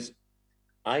little places.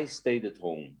 I stayed at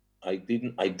home. I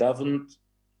davened.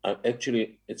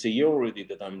 Actually, it's a year already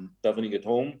that I'm davening at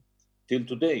home till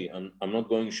today. I'm not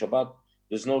going Shabbat.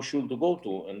 There's no shul to go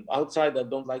to. And outside, I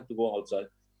don't like to go outside.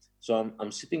 So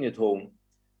I'm sitting at home.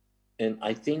 And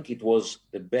I think it was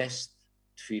the best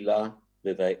tefillah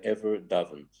that I ever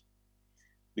davened.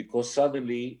 Because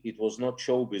suddenly it was not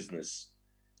show business.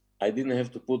 I didn't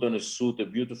have to put on a suit, a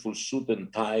beautiful suit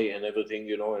and tie and everything,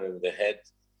 you know, and the hat.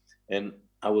 And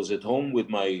I was at home with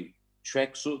my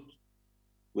tracksuit,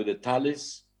 with a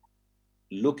talis,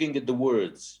 looking at the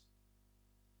words.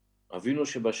 Avinu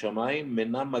shebashamayim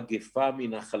mena magefa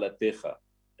minachalatecha.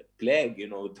 A plague, you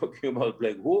know, talking about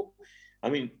plague. Who?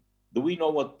 I mean, do we know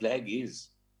what plague is?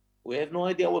 We have no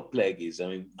idea what plague is. I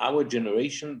mean, our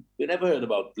generation, we never heard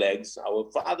about plagues. Our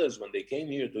fathers, when they came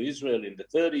here to Israel in the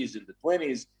 30s, in the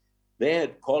 20s, they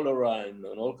had cholera and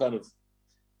all kind of,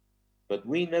 but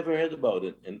we never heard about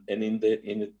it. And in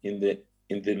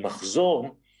the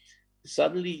Machzor,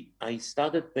 suddenly I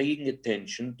started paying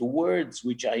attention to words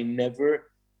which I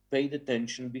never paid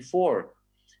attention before.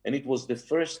 And it was the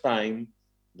first time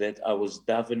that I was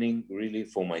davening really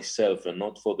for myself and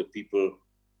not for the people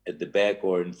at the back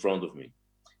or in front of me.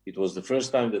 It was the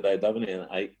first time that I davened, and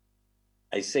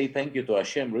I say thank you to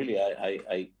Hashem, really,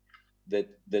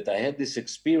 that I had this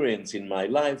experience in my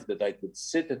life that I could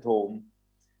sit at home,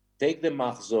 take the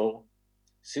machzor,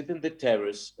 sit in the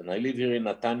terrace, and I live here in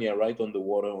Netanya, right on the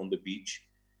water, on the beach,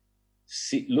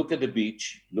 look at the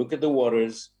beach, look at the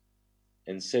waters,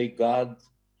 and say, God,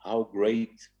 how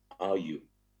great are you?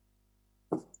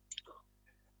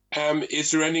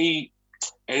 Is there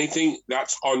anything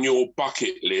that's on your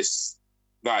bucket list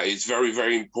that is very,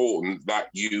 very important that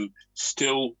you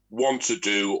still want to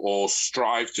do or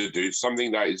strive to do,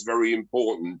 something that is very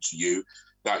important to you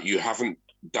that you haven't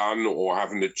done or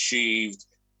haven't achieved?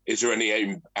 Is there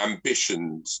any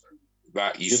ambitions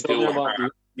that you still have?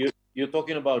 You're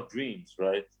talking about dreams,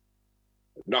 right?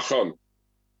 Nachon.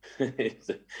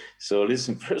 So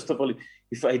listen, first of all,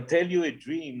 if I tell you a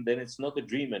dream, then it's not a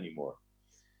dream anymore.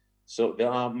 So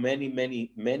there are many,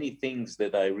 many, many things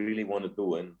that I really want to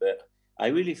do. And I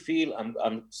really feel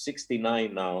I'm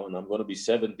 69 now, and I'm going to be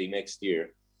 70 next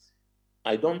year.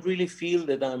 I don't really feel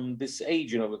that I'm this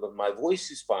age, because my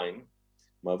voice is fine.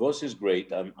 My voice is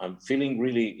great. I'm feeling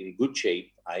really in good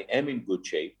shape. I am in good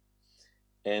shape.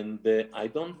 And I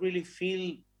don't really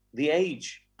feel the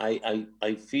age.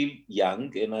 I feel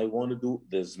young, and I want to do,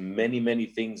 there's many, many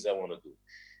things I want to do.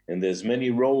 And there's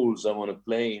many roles I want to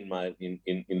play in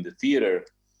the theater,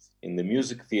 in the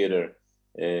music theater,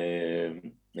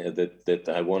 that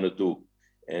I want to do.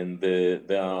 And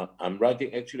I'm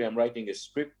writing a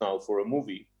script now for a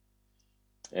movie,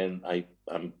 and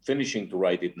I'm finishing to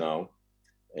write it now,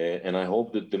 and I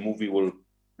hope that the movie will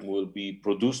be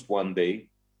produced one day.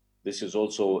 This is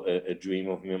also a dream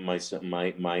of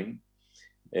mine.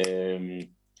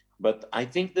 But I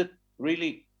think that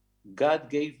really God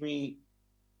gave me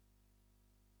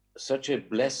such a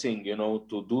blessing,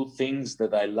 to do things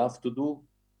that I love to do,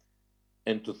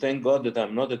 and to thank God that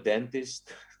I'm not a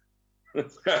dentist.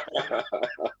 And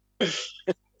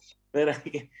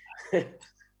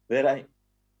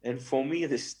for me,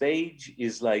 the stage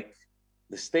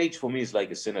for me is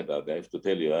like a synagogue. I have to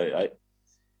tell you,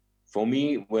 for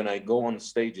me, when I go on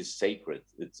stage, it's sacred.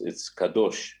 It's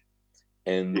kadosh,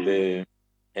 and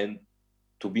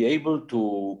to be able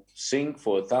to sing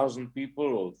for 1,000 people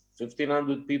or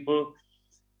 1,500 people,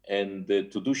 and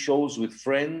to do shows with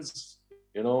friends,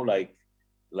 I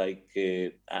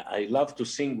love to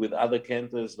sing with other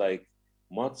cantors like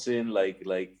Motzin,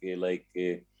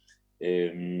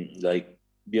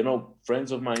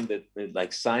 friends of mine that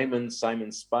like Simon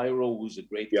Spyro, who's a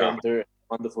great cantor,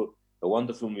 a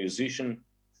wonderful musician.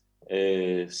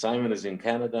 Simon is in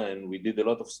Canada, and we did a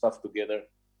lot of stuff together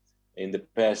in the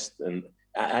past. And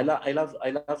I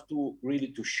love to really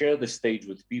to share the stage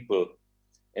with people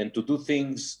and to do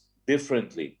things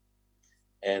differently.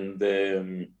 And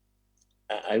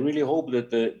I really hope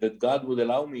that God would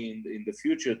allow me in the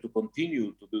future to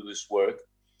continue to do this work.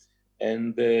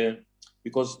 And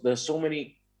because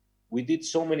we did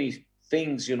so many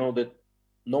things, that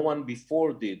no one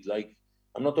before did. Like,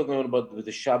 I'm not talking about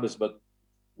the Shabbos, but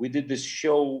we did this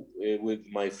show with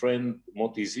my friend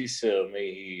Moti Zisser,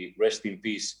 may he rest in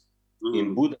peace,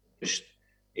 in Budapest,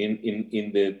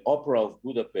 in the opera of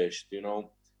Budapest,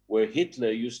 where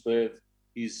Hitler used to have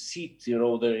his seat,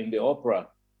 there in the opera.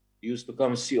 He used to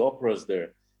come see operas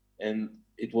there. And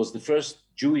it was the first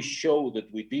Jewish show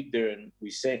that we did there. And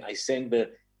I sang the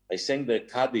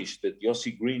Kaddish that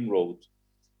Yossi Green wrote,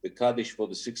 the Kaddish for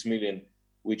the 6 million,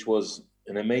 which was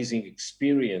an amazing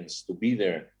experience to be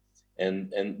there.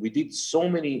 And we did so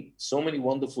many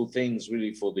wonderful things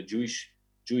really for the Jewish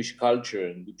culture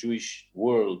and the Jewish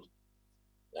world.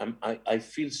 I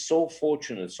feel so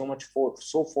fortunate, so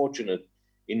fortunate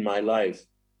in my life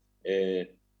to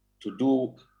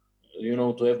do,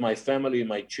 to have my family,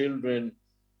 my children,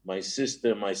 my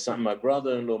sister, my son, my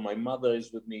brother-in-law, my mother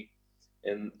is with me.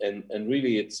 And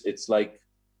really it's like,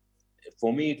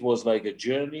 for me, it was like a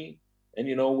journey. And,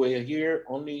 we're here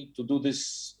only to do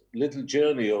this little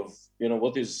journey of,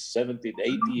 what is 70,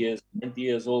 80 years, 90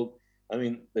 years old. I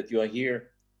mean, that you are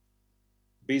here,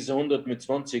 bis 100 mit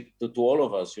 20 to all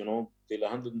of us, till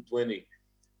 120.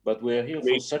 But we're here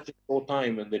for such a short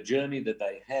time. And the journey that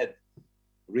I had,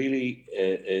 really,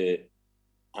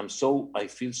 I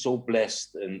feel so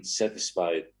blessed and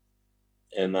satisfied,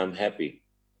 and I'm happy.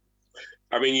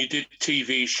 I mean, you did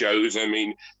TV shows. I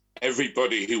mean,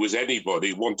 everybody who was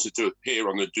anybody wanted to appear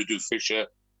on the Dudu Fisher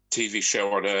TV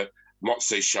show on a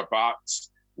Motzei Shabbat,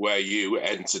 where you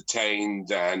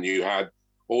entertained and you had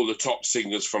all the top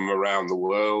singers from around the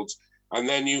world. And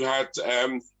then you had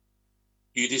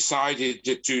you decided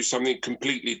to do something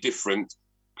completely different,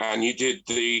 and you did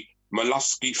the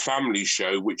Molosky family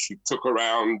show, which you took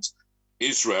around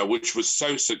Israel, which was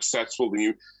so successful, and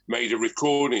you made a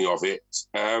recording of it.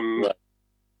 Right.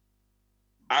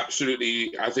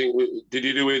 Absolutely, I think, did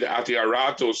you do it with Adi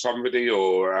Arad or somebody,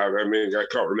 or I mean, I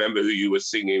can't remember who you were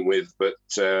singing with, but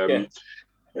Yeah.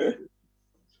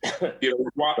 you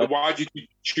know, why did you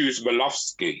choose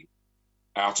Molosky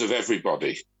out of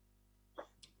everybody?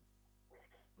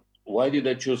 Why did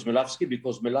I choose Molosky?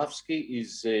 Because Molosky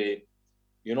is,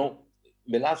 you know,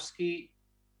 Molosky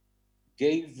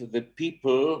gave the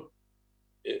people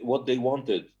what they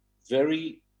wanted.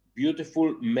 Very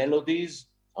beautiful melodies,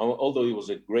 although he was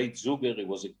a great zuger, he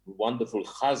was a wonderful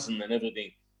chazan and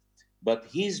everything. But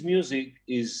his music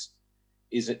is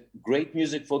a great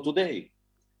music for today.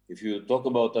 If you talk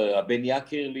about Ben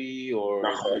Yakirli or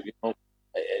you know,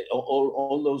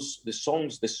 all those the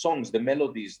songs, the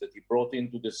melodies that he brought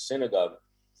into the synagogue,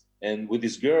 and with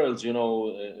his girls, you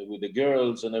know, with the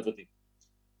girls and everything,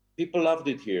 people loved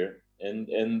it here, and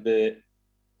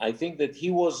I think that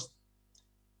he was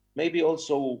maybe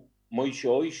also Moshe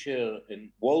Oisher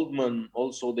and Waldman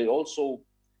also. They also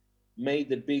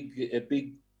made a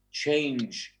big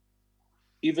change,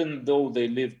 even though they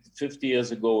lived 50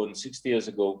 years ago and 60 years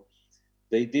ago.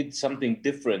 They did something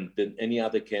different than any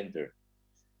other cantor.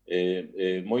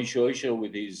 Moshe Oisher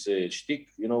with his shtick,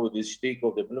 you know, with his shtick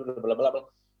of the blah blah blah blah blah,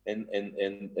 and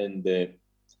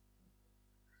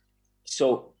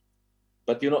so.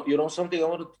 But you know something I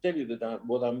wanted to tell you that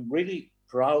what I'm really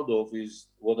proud of is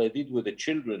what I did with the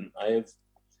children. I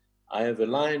have a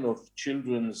line of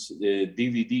children's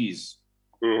DVDs,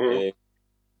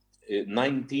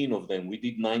 19 of them. We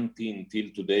did 19 till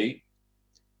today.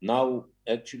 Now,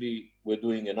 actually, we're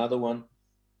doing another one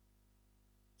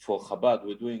for Chabad.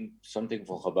 We're doing something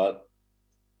for Chabad,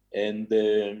 and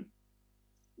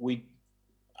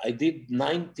I did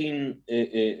 19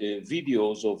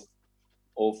 videos of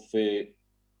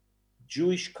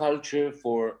Jewish culture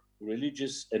for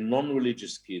religious and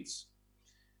non-religious kids.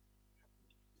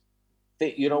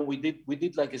 You know, we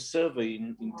did like a survey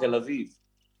in Tel Aviv.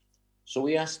 So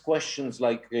we asked questions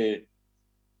like,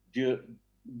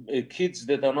 kids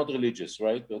that are not religious,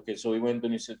 right? Okay, so he went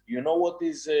and he said, you know what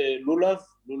is lulav?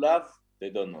 Lulav? They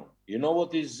don't know. You know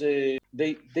what is, they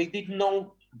didn't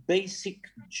know basic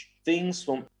things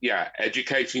from... Yeah,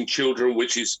 educating children,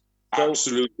 which is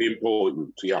absolutely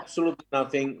important. Yeah, absolutely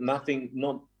nothing.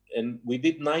 Not, and we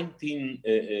did 19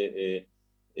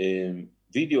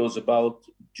 videos about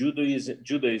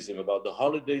Judaism, about the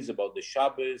holidays, about the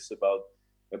Shabbos,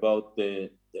 about the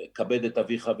kabed et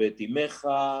avicha ve'et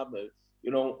imecha,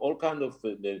 you know, all kind of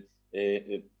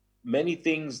many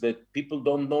things that people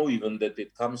don't know even that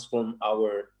it comes from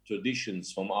our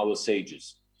traditions, from our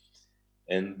sages.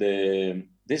 And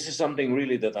this is something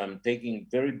really that I'm taking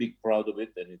very big proud of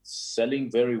it, and it's selling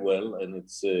very well, and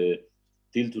it's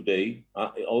till today.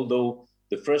 Although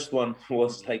the first one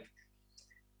was like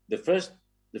the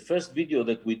first video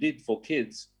that we did for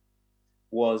kids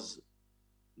was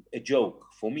a joke.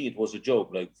 For me, it was a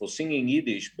joke. Like for singing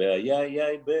Yiddish, bells,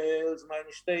 bells,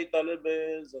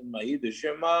 and my Yiddish,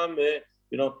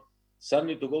 you know,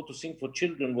 suddenly to go to sing for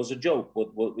children was a joke.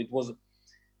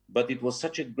 But it was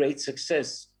such a great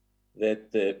success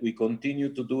that we continue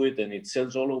to do it, and it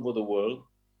sells all over the world.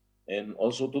 And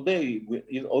also today,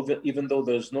 even though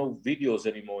there's no videos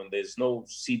anymore and there's no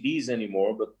CDs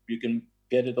anymore, but you can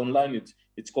get it online.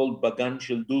 It's called Bagan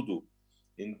Shel Dudu,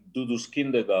 in Dudu's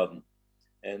kindergarten.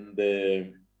 And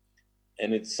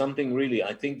it's something really,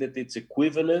 I think that it's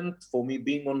equivalent for me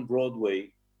being on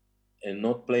Broadway and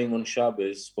not playing on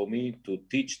Shabbos, for me to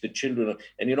teach the children.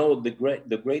 And you know,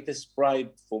 the greatest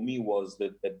pride for me was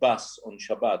that the bus on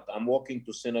Shabbat, I'm walking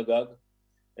to synagogue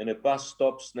and a bus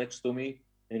stops next to me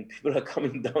and people are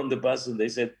coming down the bus and they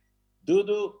said,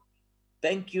 Dudu,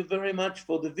 thank you very much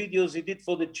for the videos you did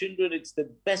for the children. It's the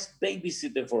best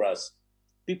babysitter for us.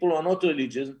 People are not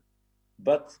religious,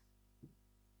 but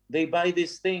they buy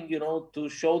this thing, you know, to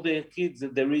show their kids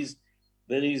that there is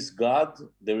God,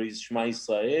 there is Shema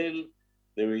Israel,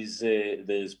 there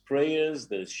is prayers,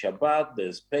 there's Shabbat,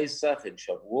 there's Pesach and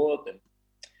Shavuot. And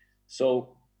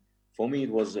so for me, it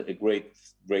was a great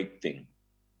thing.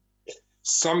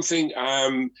 Something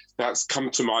that's come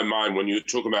to my mind when you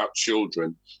talk about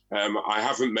children, I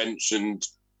haven't mentioned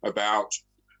about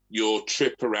your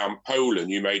trip around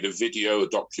Poland. You made a video, a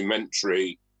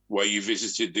documentary, where you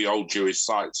visited the old Jewish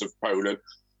sites of Poland,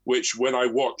 which when I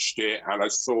watched it and I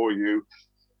saw you,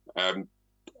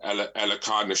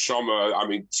 Elokai Neshama, I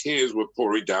mean, tears were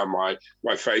pouring down my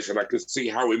face, and I could see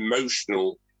how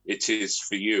emotional it is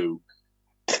for you.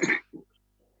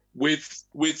 with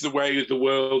the way the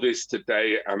world is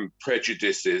today and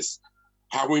prejudices,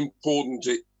 how important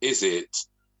is it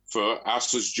for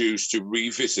us as Jews to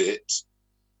revisit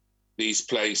these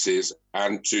places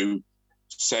and to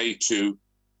say to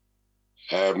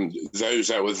those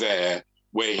that were there,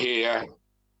 we're here,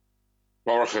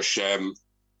 Baruch Hashem,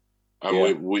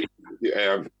 and we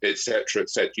etc.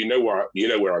 You know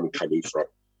where I'm coming from.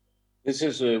 This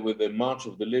is with the March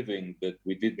of the Living that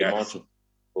we did the March of,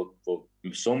 for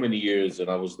so many years, and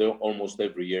I was there almost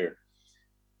every year.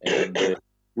 And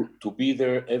to be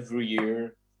there every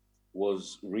year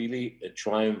was really a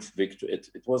triumph victory.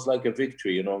 It was like a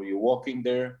victory, you know, you're walking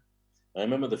there. I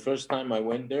remember the first time I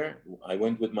went there, I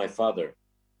went with my father.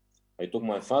 I took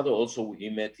my father also, he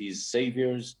met his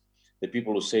saviors, the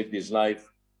people who saved his life.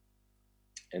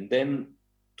 And then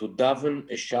to daven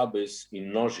a Shabbos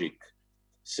in Nozik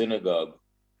synagogue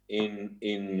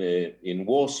in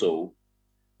Warsaw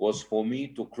was for me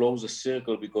to close a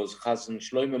circle, because Chazan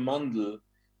Shloime Mandel,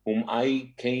 whom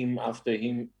I came after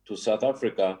him to South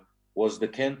Africa, was the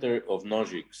cantor of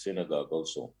Nozik synagogue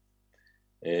also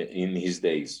in his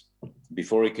days,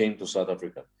 before he came to South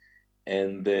Africa.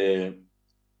 And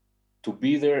to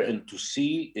be there and to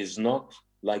see is not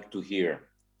like to hear.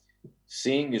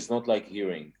 Seeing is not like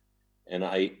hearing. And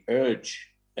I urge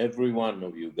every one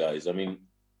of you guys, I mean,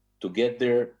 to get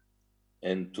there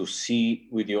and to see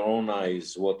with your own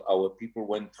eyes what our people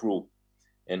went through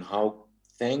and how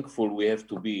thankful we have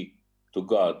to be to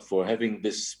God for having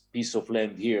this piece of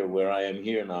land here where I am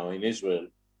here now in Israel,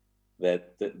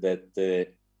 that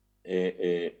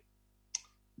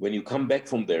when you come back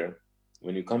from there,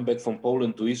 when you come back from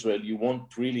Poland to Israel, you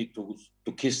want really to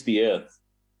kiss the earth,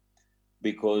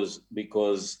 because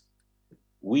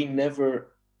we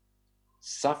never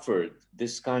suffered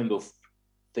this kind of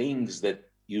things that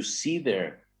you see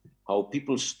there, how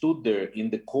people stood there in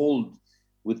the cold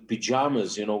with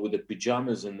pajamas, you know, with the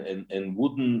pajamas and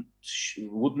wooden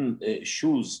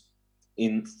shoes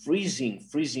in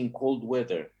freezing cold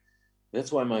weather.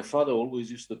 That's why my father always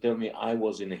used to tell me I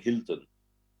was in a Hilton.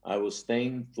 I was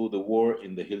staying through the war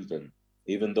in the Hilton,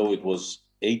 even though it was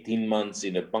 18 months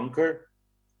in a bunker,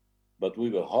 but we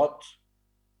were hot.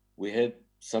 We had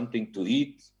something to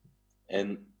eat,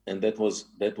 and that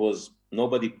was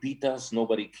nobody beat us,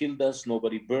 nobody killed us,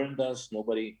 nobody burned us,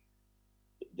 nobody,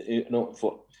 you know.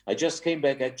 I just came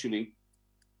back actually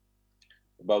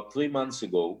about 3 months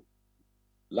ago.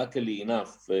 Luckily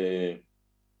enough,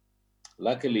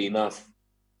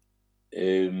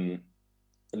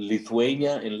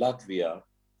 Lithuania and Latvia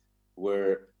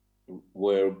were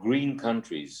green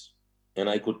countries, and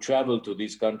I could travel to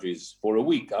these countries for a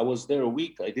week. I was there a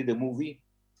week. I did a movie.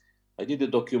 I did a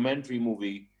documentary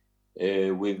movie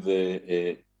with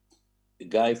a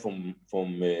guy from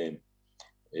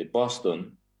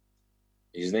Boston.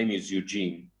 His name is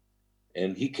Eugene,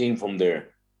 and he came from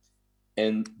there.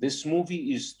 And this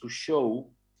movie is to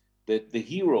show that the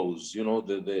heroes, you know,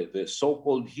 the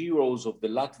so-called heroes of the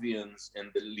Latvians and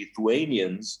the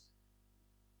Lithuanians,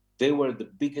 they were the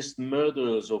biggest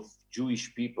murderers of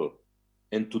Jewish people.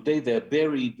 And today they're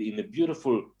buried in the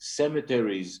beautiful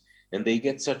cemeteries, and they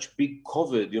get such big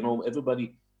covered, you know,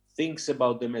 everybody thinks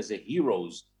about them as a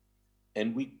heroes.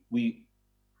 And we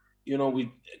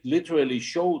literally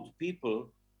showed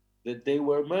people that they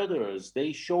were murderers.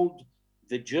 They showed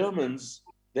the Germans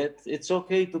that it's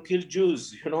okay to kill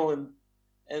Jews, you know,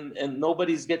 and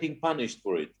nobody's getting punished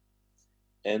for it.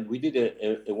 And we did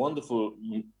a wonderful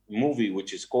movie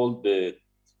which is called the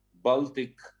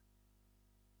Baltic.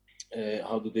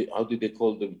 How did they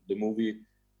call the movie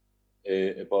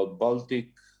about Baltic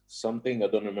something? I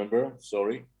don't remember.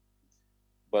 Sorry,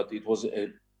 but it was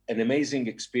an amazing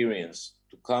experience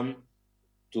to come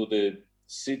to the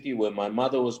city where my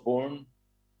mother was born,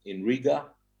 in Riga.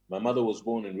 My mother was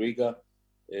born in Riga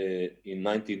in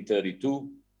 1932,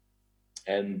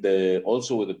 and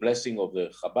also with the blessing of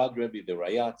the Chabad Rebbe, the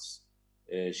Rayatz.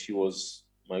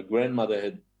 My grandmother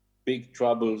had big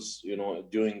troubles, you know,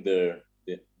 during the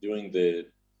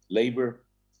labor,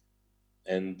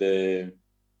 and the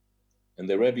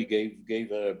Rebbe gave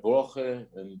her a broche,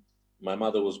 and my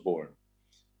mother was born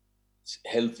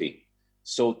healthy.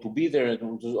 So to be there, it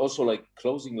was also like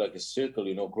closing like a circle,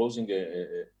 you know, closing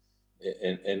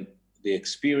and the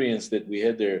experience that we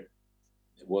had there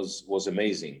was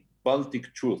amazing.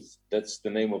 Baltic Truth, that's the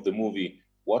name of the movie.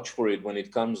 Watch for it when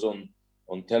it comes on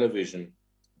television.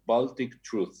 Baltic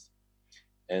Truth.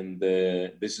 And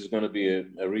this is going to be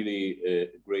a really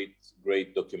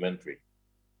great documentary.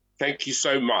 Thank you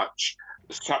so much.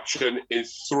 Such an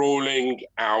enthralling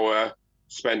hour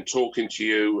spent talking to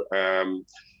you.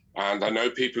 And I know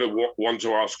people want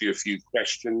to ask you a few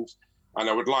questions. And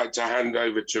I would like to hand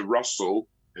over to Russell,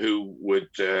 who would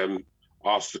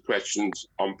ask the questions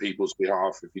on people's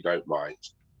behalf, if you don't mind.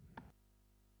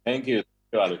 Thank you,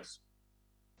 Alex.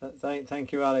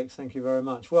 Thank you, Alex. Thank you very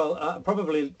much. Well,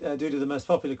 probably Dudu, the most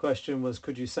popular question was,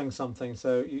 could you sing something?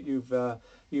 So you've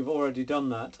already done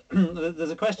that.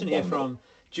 There's a question here from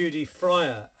Judy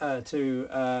Fryer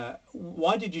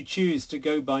why did you choose to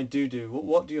go by Dudu?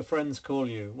 What do your friends call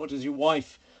you? What does your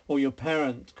wife or your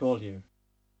parent call you?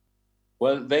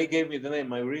 Well, they gave me the name.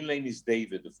 My real name is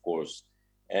David, of course.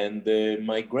 And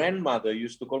my grandmother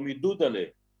used to call me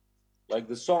Dudale, like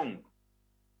the song,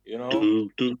 you know?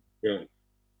 Yeah.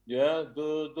 Yeah,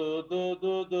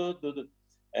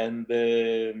 and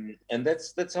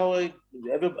that's how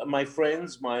my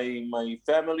friends, my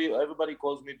family, everybody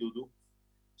calls me Dudu.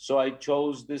 So I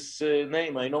chose this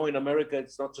name. I know in America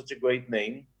it's not such a great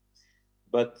name,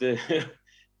 but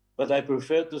but I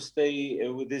prefer to stay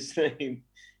with this name,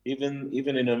 even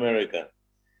in America.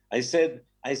 I said,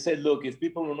 look, if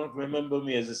people will not remember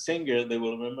me as a singer, they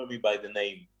will remember me by the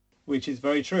name. Which is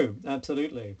very true.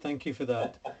 Absolutely. Thank you for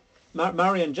that.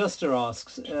 Marion Juster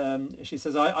asks, she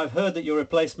says, I've heard that your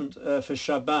replacement for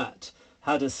Shabbat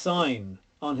had a sign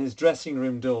on his dressing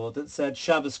room door that said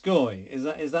Shabbos Goy.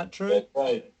 Is that true? That's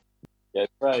right.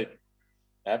 That's right.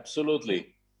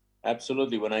 Absolutely.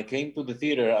 Absolutely. When I came to the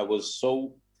theater, I was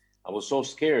so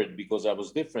scared because I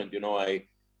was different. You know,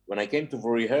 when I came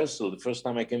for rehearsal, the first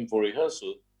time I came for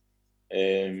rehearsal,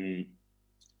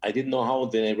 I didn't know how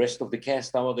the rest of the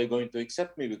cast, how are they going to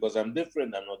accept me, because I'm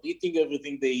different. I'm not eating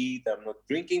everything they eat. I'm not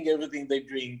drinking everything they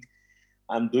drink.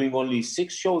 I'm doing only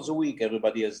 6 shows a week.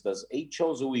 Everybody else does 8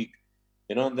 shows a week.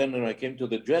 You know, and then when I came to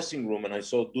the dressing room and I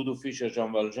saw Dudu Fisher,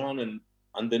 Jean Valjean, and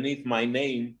underneath my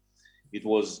name, it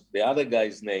was the other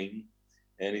guy's name.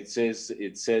 And it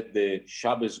said the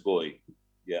Shabbos Goy.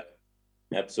 Yeah,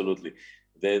 absolutely.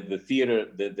 The theater,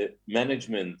 the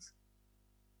management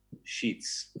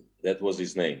sheets, that was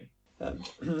his name.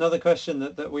 Another question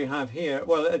that we have here.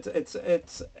 Well, it's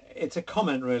a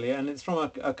comment really, and it's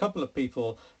from a couple of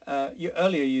people.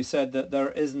 Earlier you said that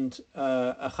there isn't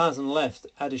a chazan left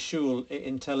at a shul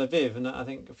in Tel Aviv, and I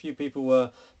think a few people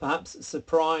were perhaps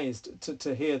surprised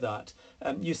to hear that.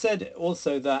 You said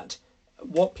also that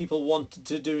what people want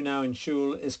to do now in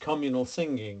shul is communal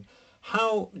singing.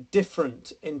 How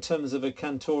different in terms of a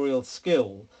cantorial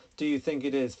skill do you think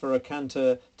it is for a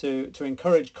cantor to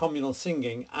encourage communal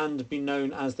singing and be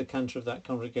known as the cantor of that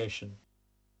congregation?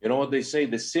 You know what they say,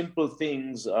 the simple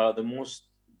things are the most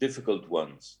difficult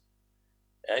ones.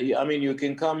 I mean, you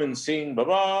can come and sing,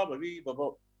 ba-ba, ba-bee,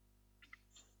 ba-ba.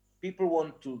 People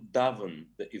want to daven.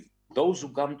 If those who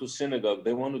come to synagogue,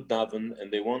 they want to daven,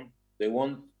 and they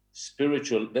want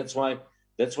spiritual. That's why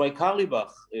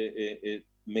Carlebach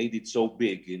made it so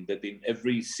big, in that in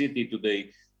every city today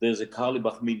there's a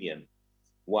Carlebach minyan.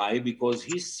 Why? Because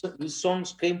his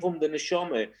songs came from the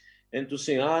neshama, and to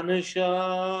sing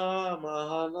Neshama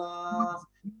halach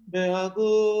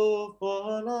ve'aguf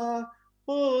halach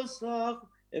posach,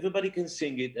 everybody can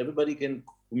sing it. Everybody can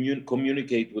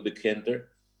communicate with the cantor,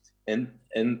 and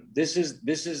this is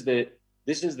the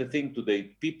thing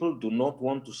today. People do not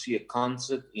want to see a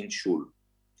concert in shul.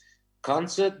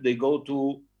 Concert, they go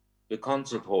to the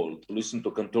concert hall to listen to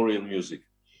cantorial music.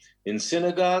 In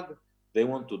synagogue, they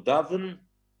want to daven,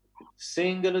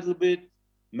 sing a little bit,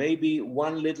 maybe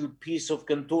one little piece of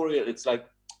cantorial. It's like,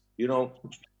 you know,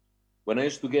 when I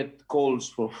used to get calls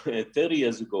from 30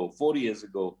 years ago, 40 years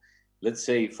ago, let's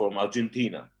say from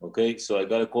Argentina, okay? So I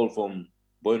got a call from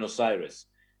Buenos Aires.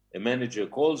 A manager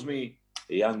calls me,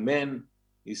 a young man.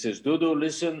 He says, Dudu,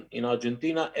 listen, in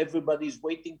Argentina, everybody's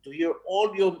waiting to hear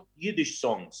all your Yiddish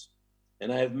songs.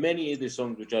 And I have many Yiddish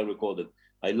songs which I recorded.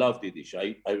 I loved Yiddish.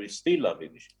 I still love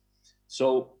Yiddish.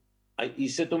 So he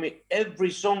said to me, every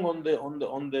song on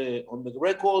the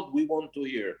record we want to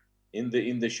hear in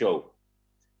the show.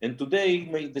 And today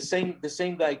the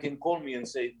same guy can call me and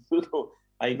say, Dudu,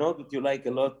 I know that you like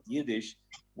a lot Yiddish.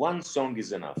 One song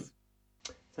is enough.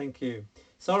 Thank you.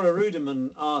 Sarah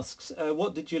Ruderman asks,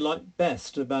 what did you like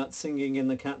best about singing in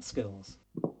the Catskills?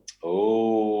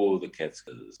 Oh, the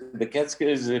Catskills. The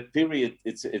Catskills is a period.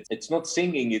 It's not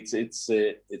singing. It's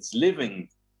living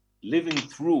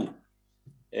through.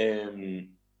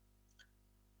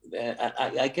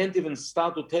 I can't even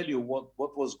start to tell you what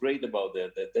was great about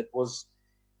that. It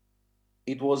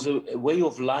was a way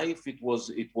of life. It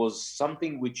was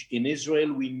something which in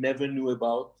Israel we never knew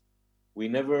about. We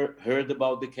never heard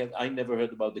about I never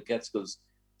heard about the Catskills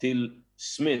till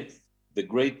Smith, the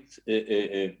great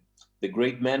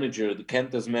manager, the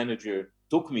Cantors manager,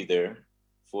 took me there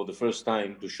for the first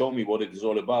time to show me what it is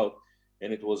all about.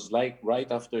 and it was like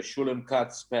right after Shulem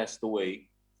Katz passed away.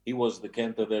 He was the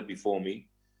cantor there before me,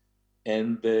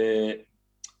 and it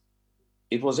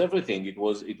was everything. It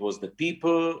was the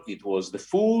people, it was the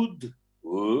food,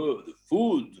 the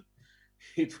food,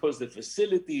 it was the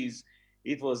facilities,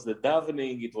 it was the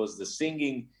davening, it was the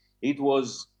singing, it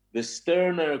was the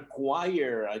Sterner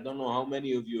choir. I don't know how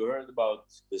many of you heard about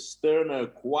the Sterner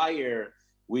choir,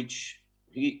 which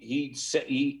he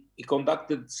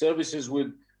conducted services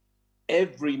with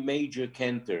every major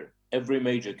cantor,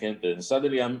 and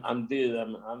suddenly I'm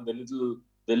the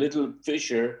little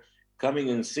Fisher coming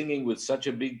and singing with such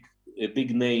a big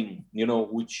name, you know,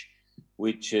 which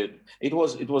it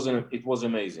was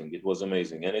amazing. It was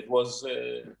amazing, and it was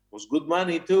good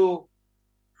money too.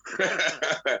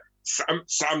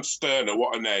 Sam Sterner,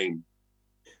 what a name!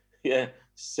 Yeah,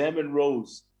 Sam and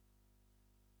Rose.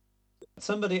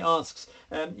 Somebody asks,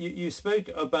 you spoke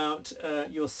about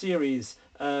your series,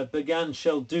 Began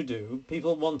Shel Dudu.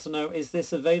 People want to know, is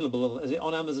this available? Is it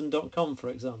on Amazon.com, for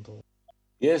example?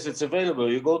 Yes, it's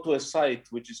available. You go to a site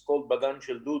which is called Began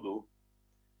Shel Dudu,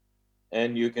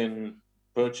 and you can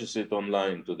purchase it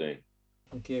online today.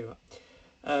 Thank you.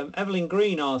 Evelyn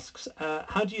Green asks,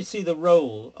 how do you see the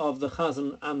role of the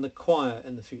chazan and the choir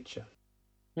in the future?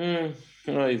 I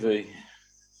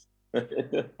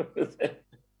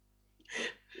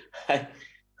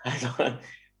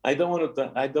don't want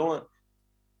to.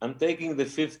 I'm taking the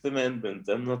Fifth Amendment.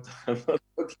 I'm not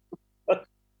talking.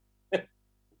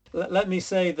 Let me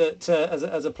say that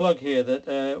as a plug here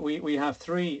that we have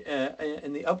three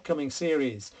in the upcoming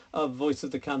series of Voice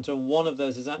of the Cantor. One of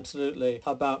those is absolutely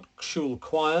about shul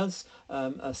choirs.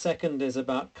 A second is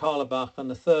about Carlebach, and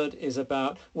the third is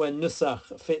about where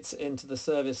Nusach fits into the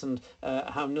service and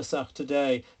how Nusach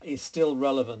today is still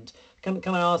relevant. Can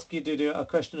I ask you, Dudu, a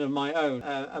question of my own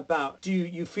about, do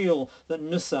you feel that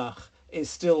Nusach is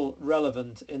still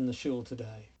relevant in the shul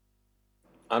today?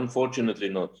 Unfortunately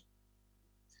not.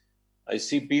 I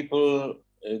see people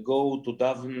go to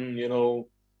daven, you know,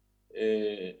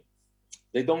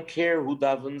 they don't care who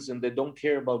davens and they don't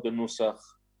care about the nusach.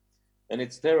 And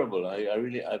it's terrible.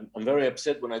 I'm very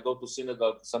upset when I go to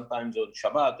synagogue sometimes on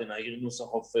Shabbat and I hear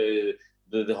nusach of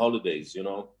the holidays, you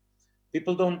know.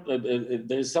 People don't,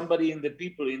 there's somebody in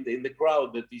the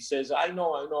crowd that he says, I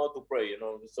know how to pray, you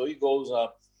know. So he goes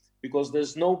up because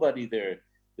there's nobody there.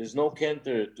 There's no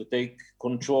cantor to take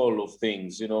control of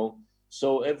things, you know.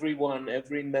 So every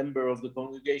member of the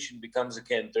congregation becomes a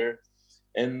cantor,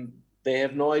 and they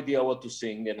have no idea what to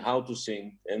sing and how to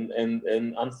sing, and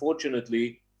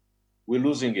unfortunately, we're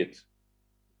losing it.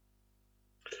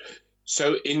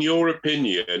 So, in your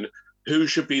opinion, who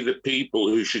should be the people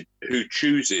who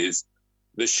chooses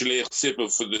the shliach tzibur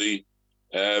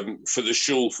for the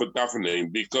shul for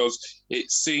davening? Because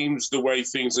it seems the way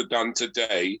things are done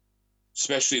today,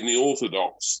 especially in the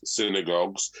Orthodox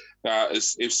synagogues, that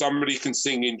if somebody can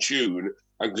sing in tune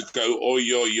and could go oi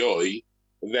oi oi,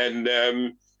 then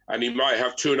and he might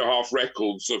have 2.5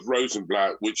 records of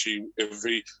Rosenblatt, which if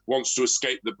he wants to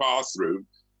escape the bathroom,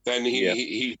 then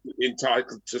he's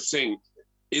entitled to sing.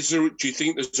 Do you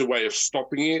think there's a way of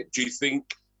stopping it? Do you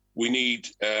think we need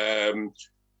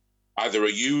either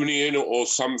a union or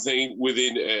something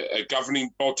within a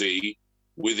governing body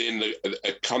within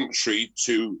a country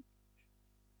to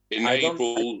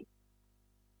enable?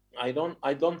 I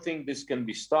don't think this can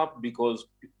be stopped because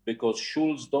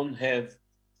shuls don't have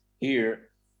here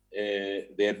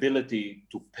the ability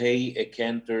to pay a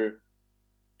cantor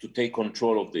to take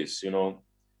control of this, you know,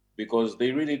 because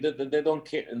they don't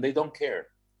care, and they don't care.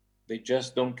 They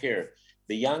just don't care.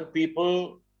 The young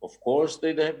people, of course,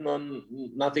 they have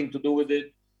nothing to do with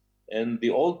it, and the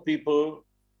old people,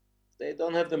 they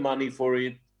don't have the money for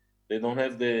it. They don't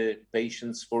have the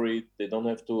patience for it. They don't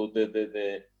have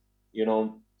the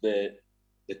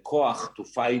koach to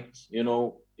fight, you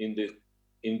know, in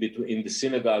the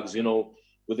synagogues, you know,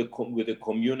 with the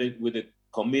community, with a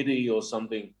committee or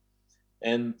something.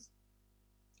 And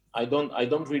I don't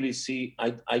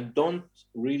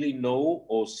really know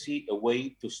or see a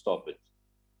way to stop it.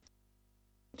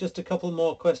 Just a couple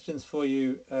more questions for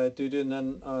you, Dudu, and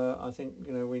then I think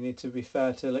we need to be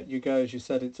fair to let you go. As you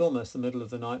said, it's almost the middle of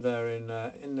the night there in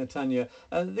Netanya.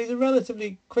 These are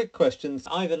relatively quick questions.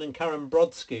 Ivan and Karen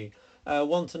Brodsky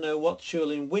want to know what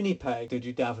shul in Winnipeg did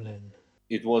you daven in?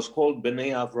 It was called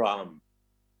Bnei Avraham.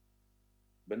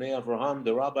 Bnei Avraham.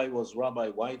 The rabbi was Rabbi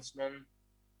Weitzman,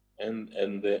 and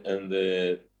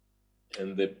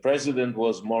the president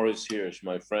was Morris Hirsch,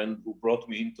 my friend, who brought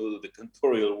me into the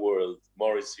cantorial world.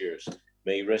 Morris Hirsch,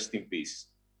 may he rest in peace.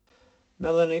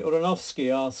 Melanie Uranovsky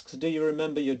asks, do you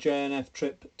remember your JNF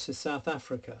trip to South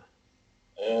Africa?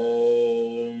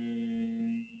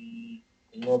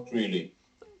 Not really.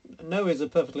 No is a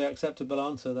perfectly acceptable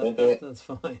answer. That's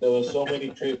fine. There were so many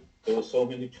trips. There were so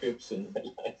many trips in my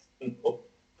life. No.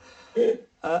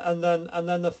 And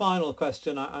then the final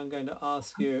question I'm going to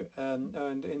ask you,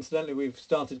 and incidentally, we've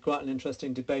started quite an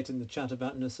interesting debate in the chat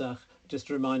about Nusach. Just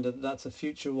a reminder that that's a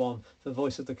future one for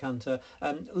Voice of the Cantor.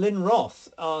 Lynn Roth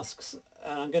asks,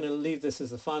 and I'm going to leave this as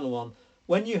the final one.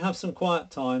 When you have some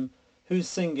quiet time, whose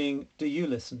singing do you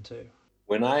listen to?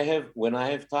 When I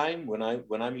have time, when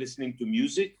I'm listening to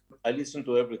music, I listen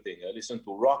to everything. I listen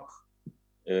to rock,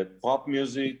 pop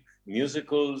music,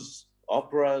 musicals,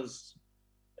 operas,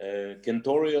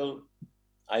 cantorial.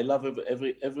 I love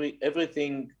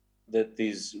everything that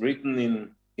is written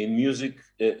in music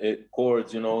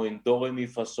chords. In do re mi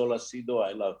fa sol la si do.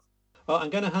 I love. Well,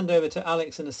 I'm going to hand over to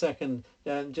Alex in a second,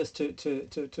 just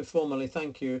to formally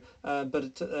thank you,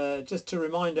 but just to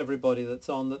remind everybody that's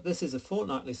on that this is a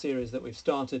fortnightly series that we've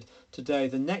started today.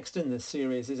 The next in this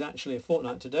series is actually a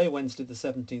fortnight today, Wednesday the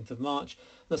 17th of March.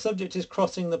 The subject is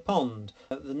crossing the pond.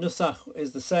 The nusach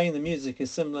is the same, the music is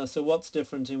similar, so what's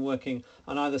different in working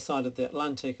on either side of the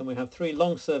Atlantic? And we have three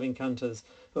long-serving cantors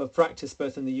who have practiced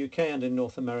both in the UK and in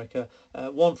North America.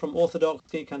 One from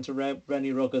Orthodox, Cantor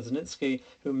Rennie Rogoznitsky,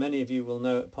 who many of you will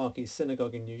know at Park East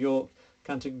Synagogue in New York,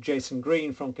 Cantor Jason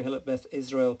Green from Kehillat Beth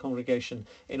Israel congregation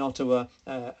in Ottawa,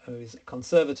 who is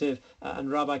conservative,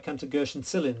 and Rabbi Cantor Gershon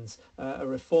Sillins, a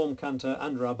Reform cantor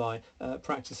and rabbi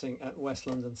practicing at West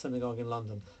London Synagogue in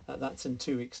London. That's in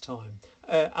 2 weeks' time.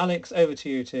 Alex, over to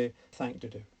you to thank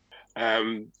Dudu.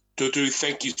 Dudu,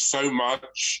 thank you so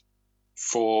much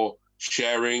for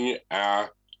sharing our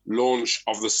launch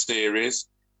of the series.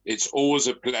 It's always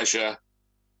a pleasure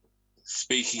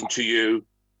speaking to you,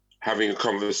 having a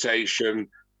conversation,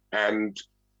 and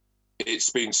it's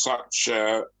been such,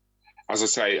 as I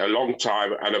say, a long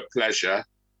time and a pleasure.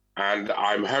 And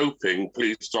I'm hoping,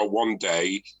 please, that one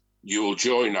day you'll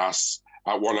join us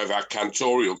at one of our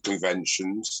cantorial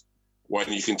conventions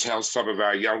when you can tell some of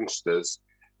our youngsters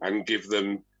and give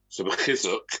them some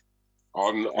chizuk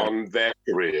on their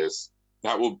careers.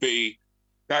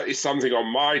 That is something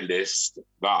on my list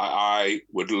that I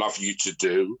would love you to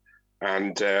do.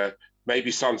 And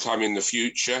maybe sometime in the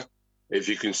future, if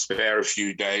you can spare a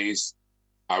few days,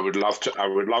 I would love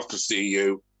to see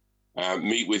you,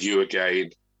 meet with you again.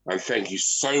 And thank you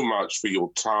so much for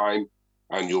your time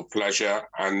and your pleasure.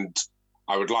 And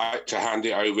I would like to hand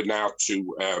it over now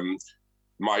to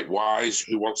Mike Wise,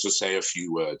 who wants to say a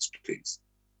few words, please.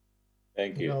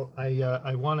 Thank you. Well,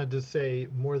 I wanted to say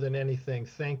more than anything,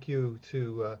 thank you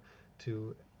to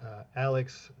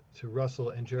Alex, to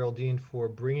Russell and Geraldine for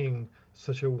bringing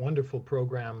such a wonderful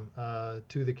program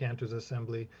to the Cantors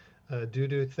Assembly.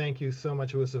 Dudu, thank you so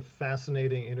much. It was a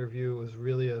fascinating interview. It was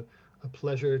really a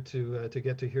pleasure to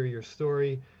get to hear your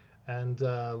story, and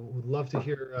would love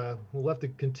to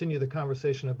continue the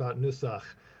conversation about Nusach.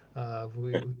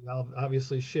 We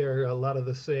obviously share a lot of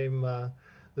the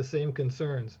same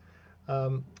concerns.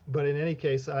 But in any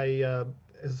case,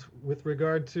 as with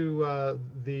regard to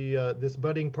this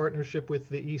budding partnership with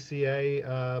the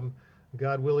ECA,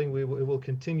 God willing, it will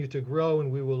continue to grow, and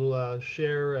we will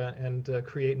share and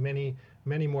create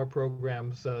many more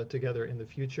programs together in the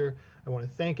future. I want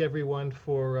to thank everyone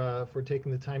for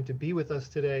taking the time to be with us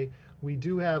today. We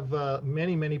do have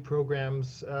many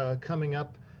programs coming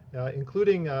up,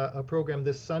 including a program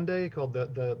this Sunday called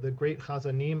the Great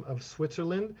Chazanim of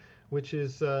Switzerland, which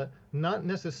is not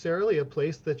necessarily a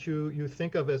place that you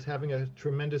think of as having a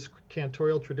tremendous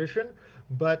cantorial tradition,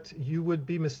 but you would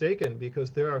be mistaken, because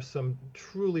there are some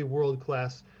truly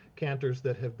world-class cantors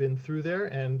that have been through there,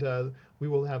 and we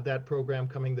will have that program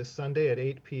coming this Sunday at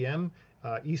 8 p.m.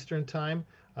 Eastern Time.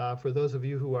 For those of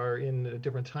you who are in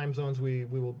different time zones, we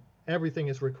will, everything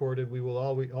is recorded. We will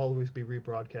always be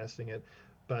rebroadcasting it.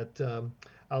 But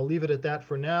I'll leave it at that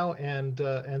for now, and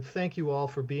thank you all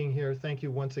for being here. Thank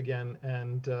you once again,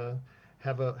 and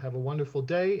have a wonderful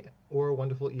day or a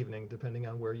wonderful evening, depending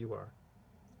on where you are.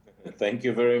 Thank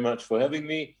you very much for having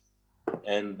me,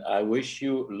 and I wish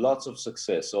you lots of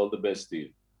success. All the best to you.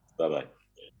 Bye-bye.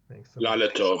 Thanks so much.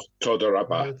 Laila Tov. Toda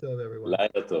Rabba. Laila Tov, everyone.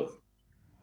 Laila Tov.